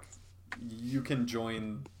TikTok, you can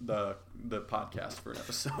join the podcast for an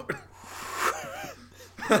episode.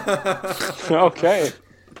 Okay.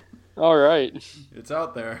 All right. It's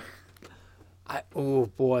out there. Oh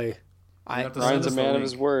boy. Ryan's a man of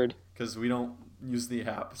his word. Because we don't use the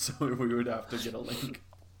app, so we would have to get a link.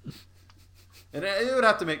 And it would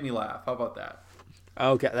have to make me laugh. How about that?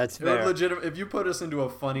 Okay, that's fair. If you put us into a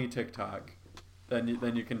funny TikTok, then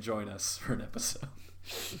you can join us for an episode.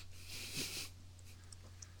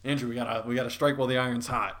 Andrew, we gotta strike while the iron's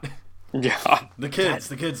hot. Yeah. The kids,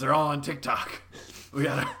 they're all on TikTok. We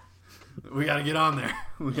gotta get on there.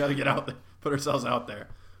 We gotta get out there, put ourselves out there.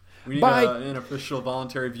 We need an official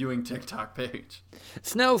voluntary viewing TikTok page.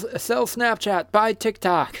 Sell Snapchat, buy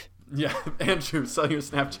TikTok. Yeah, Andrew, sell your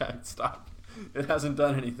Snapchat stock. It hasn't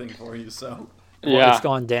done anything for you, so. Yeah. It's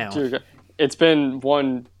gone down. It's been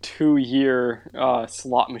 2-year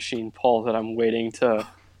slot machine pull that I'm waiting to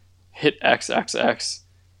hit XXX.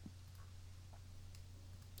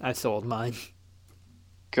 I sold mine.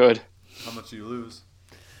 Good. How much do you lose?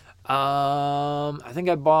 I think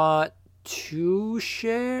I bought 2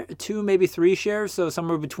 maybe 3 shares, so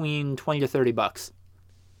somewhere between $20 to $30.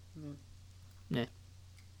 Yeah.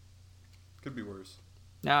 Could be worse.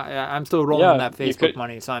 Yeah, I'm still rolling that Facebook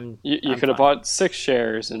money, so I'm. You could have bought 6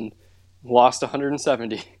 shares and lost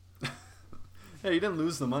 170. Hey, you didn't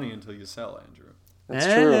lose the money until you sell, Andrew. That's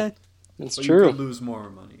true. It's but true. You could lose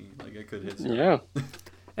more money. Like it could hit zero. Yeah.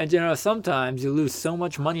 And sometimes you lose so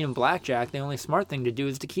much money in blackjack, the only smart thing to do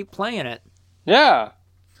is to keep playing it. Yeah.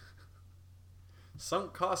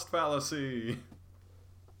 Sunk cost fallacy.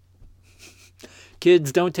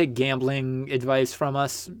 Kids, don't take gambling advice from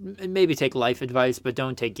us. Maybe take life advice, but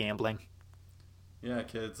don't take gambling. Yeah,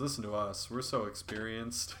 kids, listen to us. We're so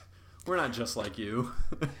experienced. We're not just like you.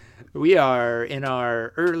 We are in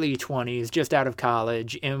our early 20s, just out of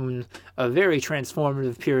college, in a very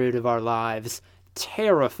transformative period of our lives,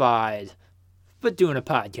 terrified, but doing a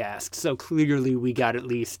podcast. So clearly we got at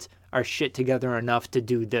least our shit together enough to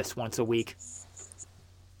do this once a week.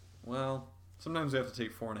 Well, sometimes we have to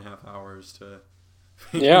take 4.5 hours to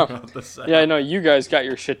Yeah. out the set. Yeah, I know you guys got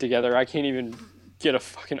your shit together. I can't even get a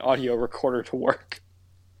fucking audio recorder to work.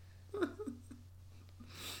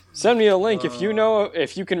 Send me a link if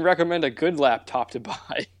you can recommend a good laptop to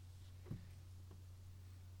buy.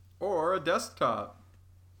 Or a desktop.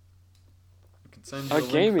 I can send you A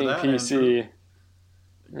link gaming for that, PC. Andrew.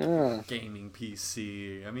 gaming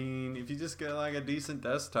PC. I mean, if you just get like a decent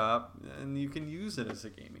desktop, and you can use it as a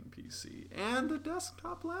gaming PC and a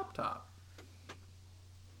desktop laptop.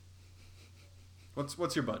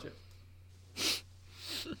 What's your budget?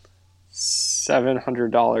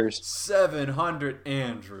 $700. $700,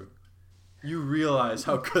 Andrew. You realize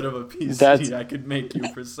how good of a PC I could make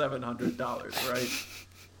you for $700,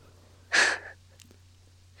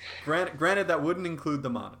 right? Granted, that wouldn't include the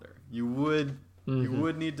monitor. You would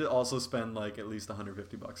need to also spend like at least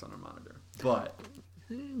 $150 on a monitor. But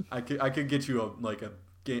I could get you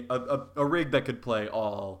a rig that could play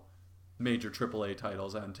all major AAA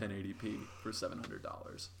titles on 1080p for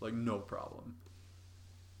 $700. Like, no problem.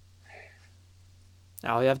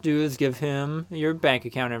 All you have to do is give him your bank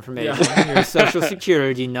account information, your social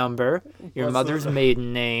security number, your mother's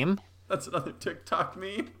maiden name. That's another TikTok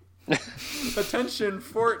meme. Attention,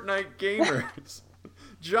 Fortnite gamers.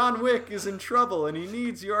 John Wick is in trouble and he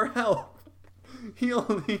needs your help. He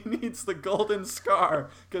only needs the golden scar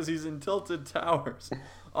because he's in Tilted Towers.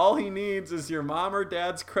 All he needs is your mom or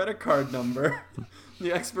dad's credit card number,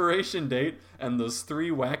 the expiration date, and those 3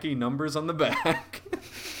 wacky numbers on the back.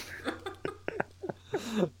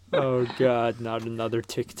 Oh, God, not another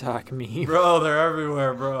TikTok meme. Bro, they're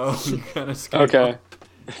everywhere, bro. You gotta skip Okay.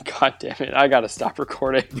 God damn it. I gotta stop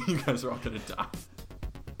recording. You guys are all gonna die.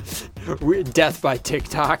 Death by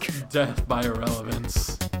TikTok. Death by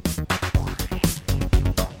irrelevance.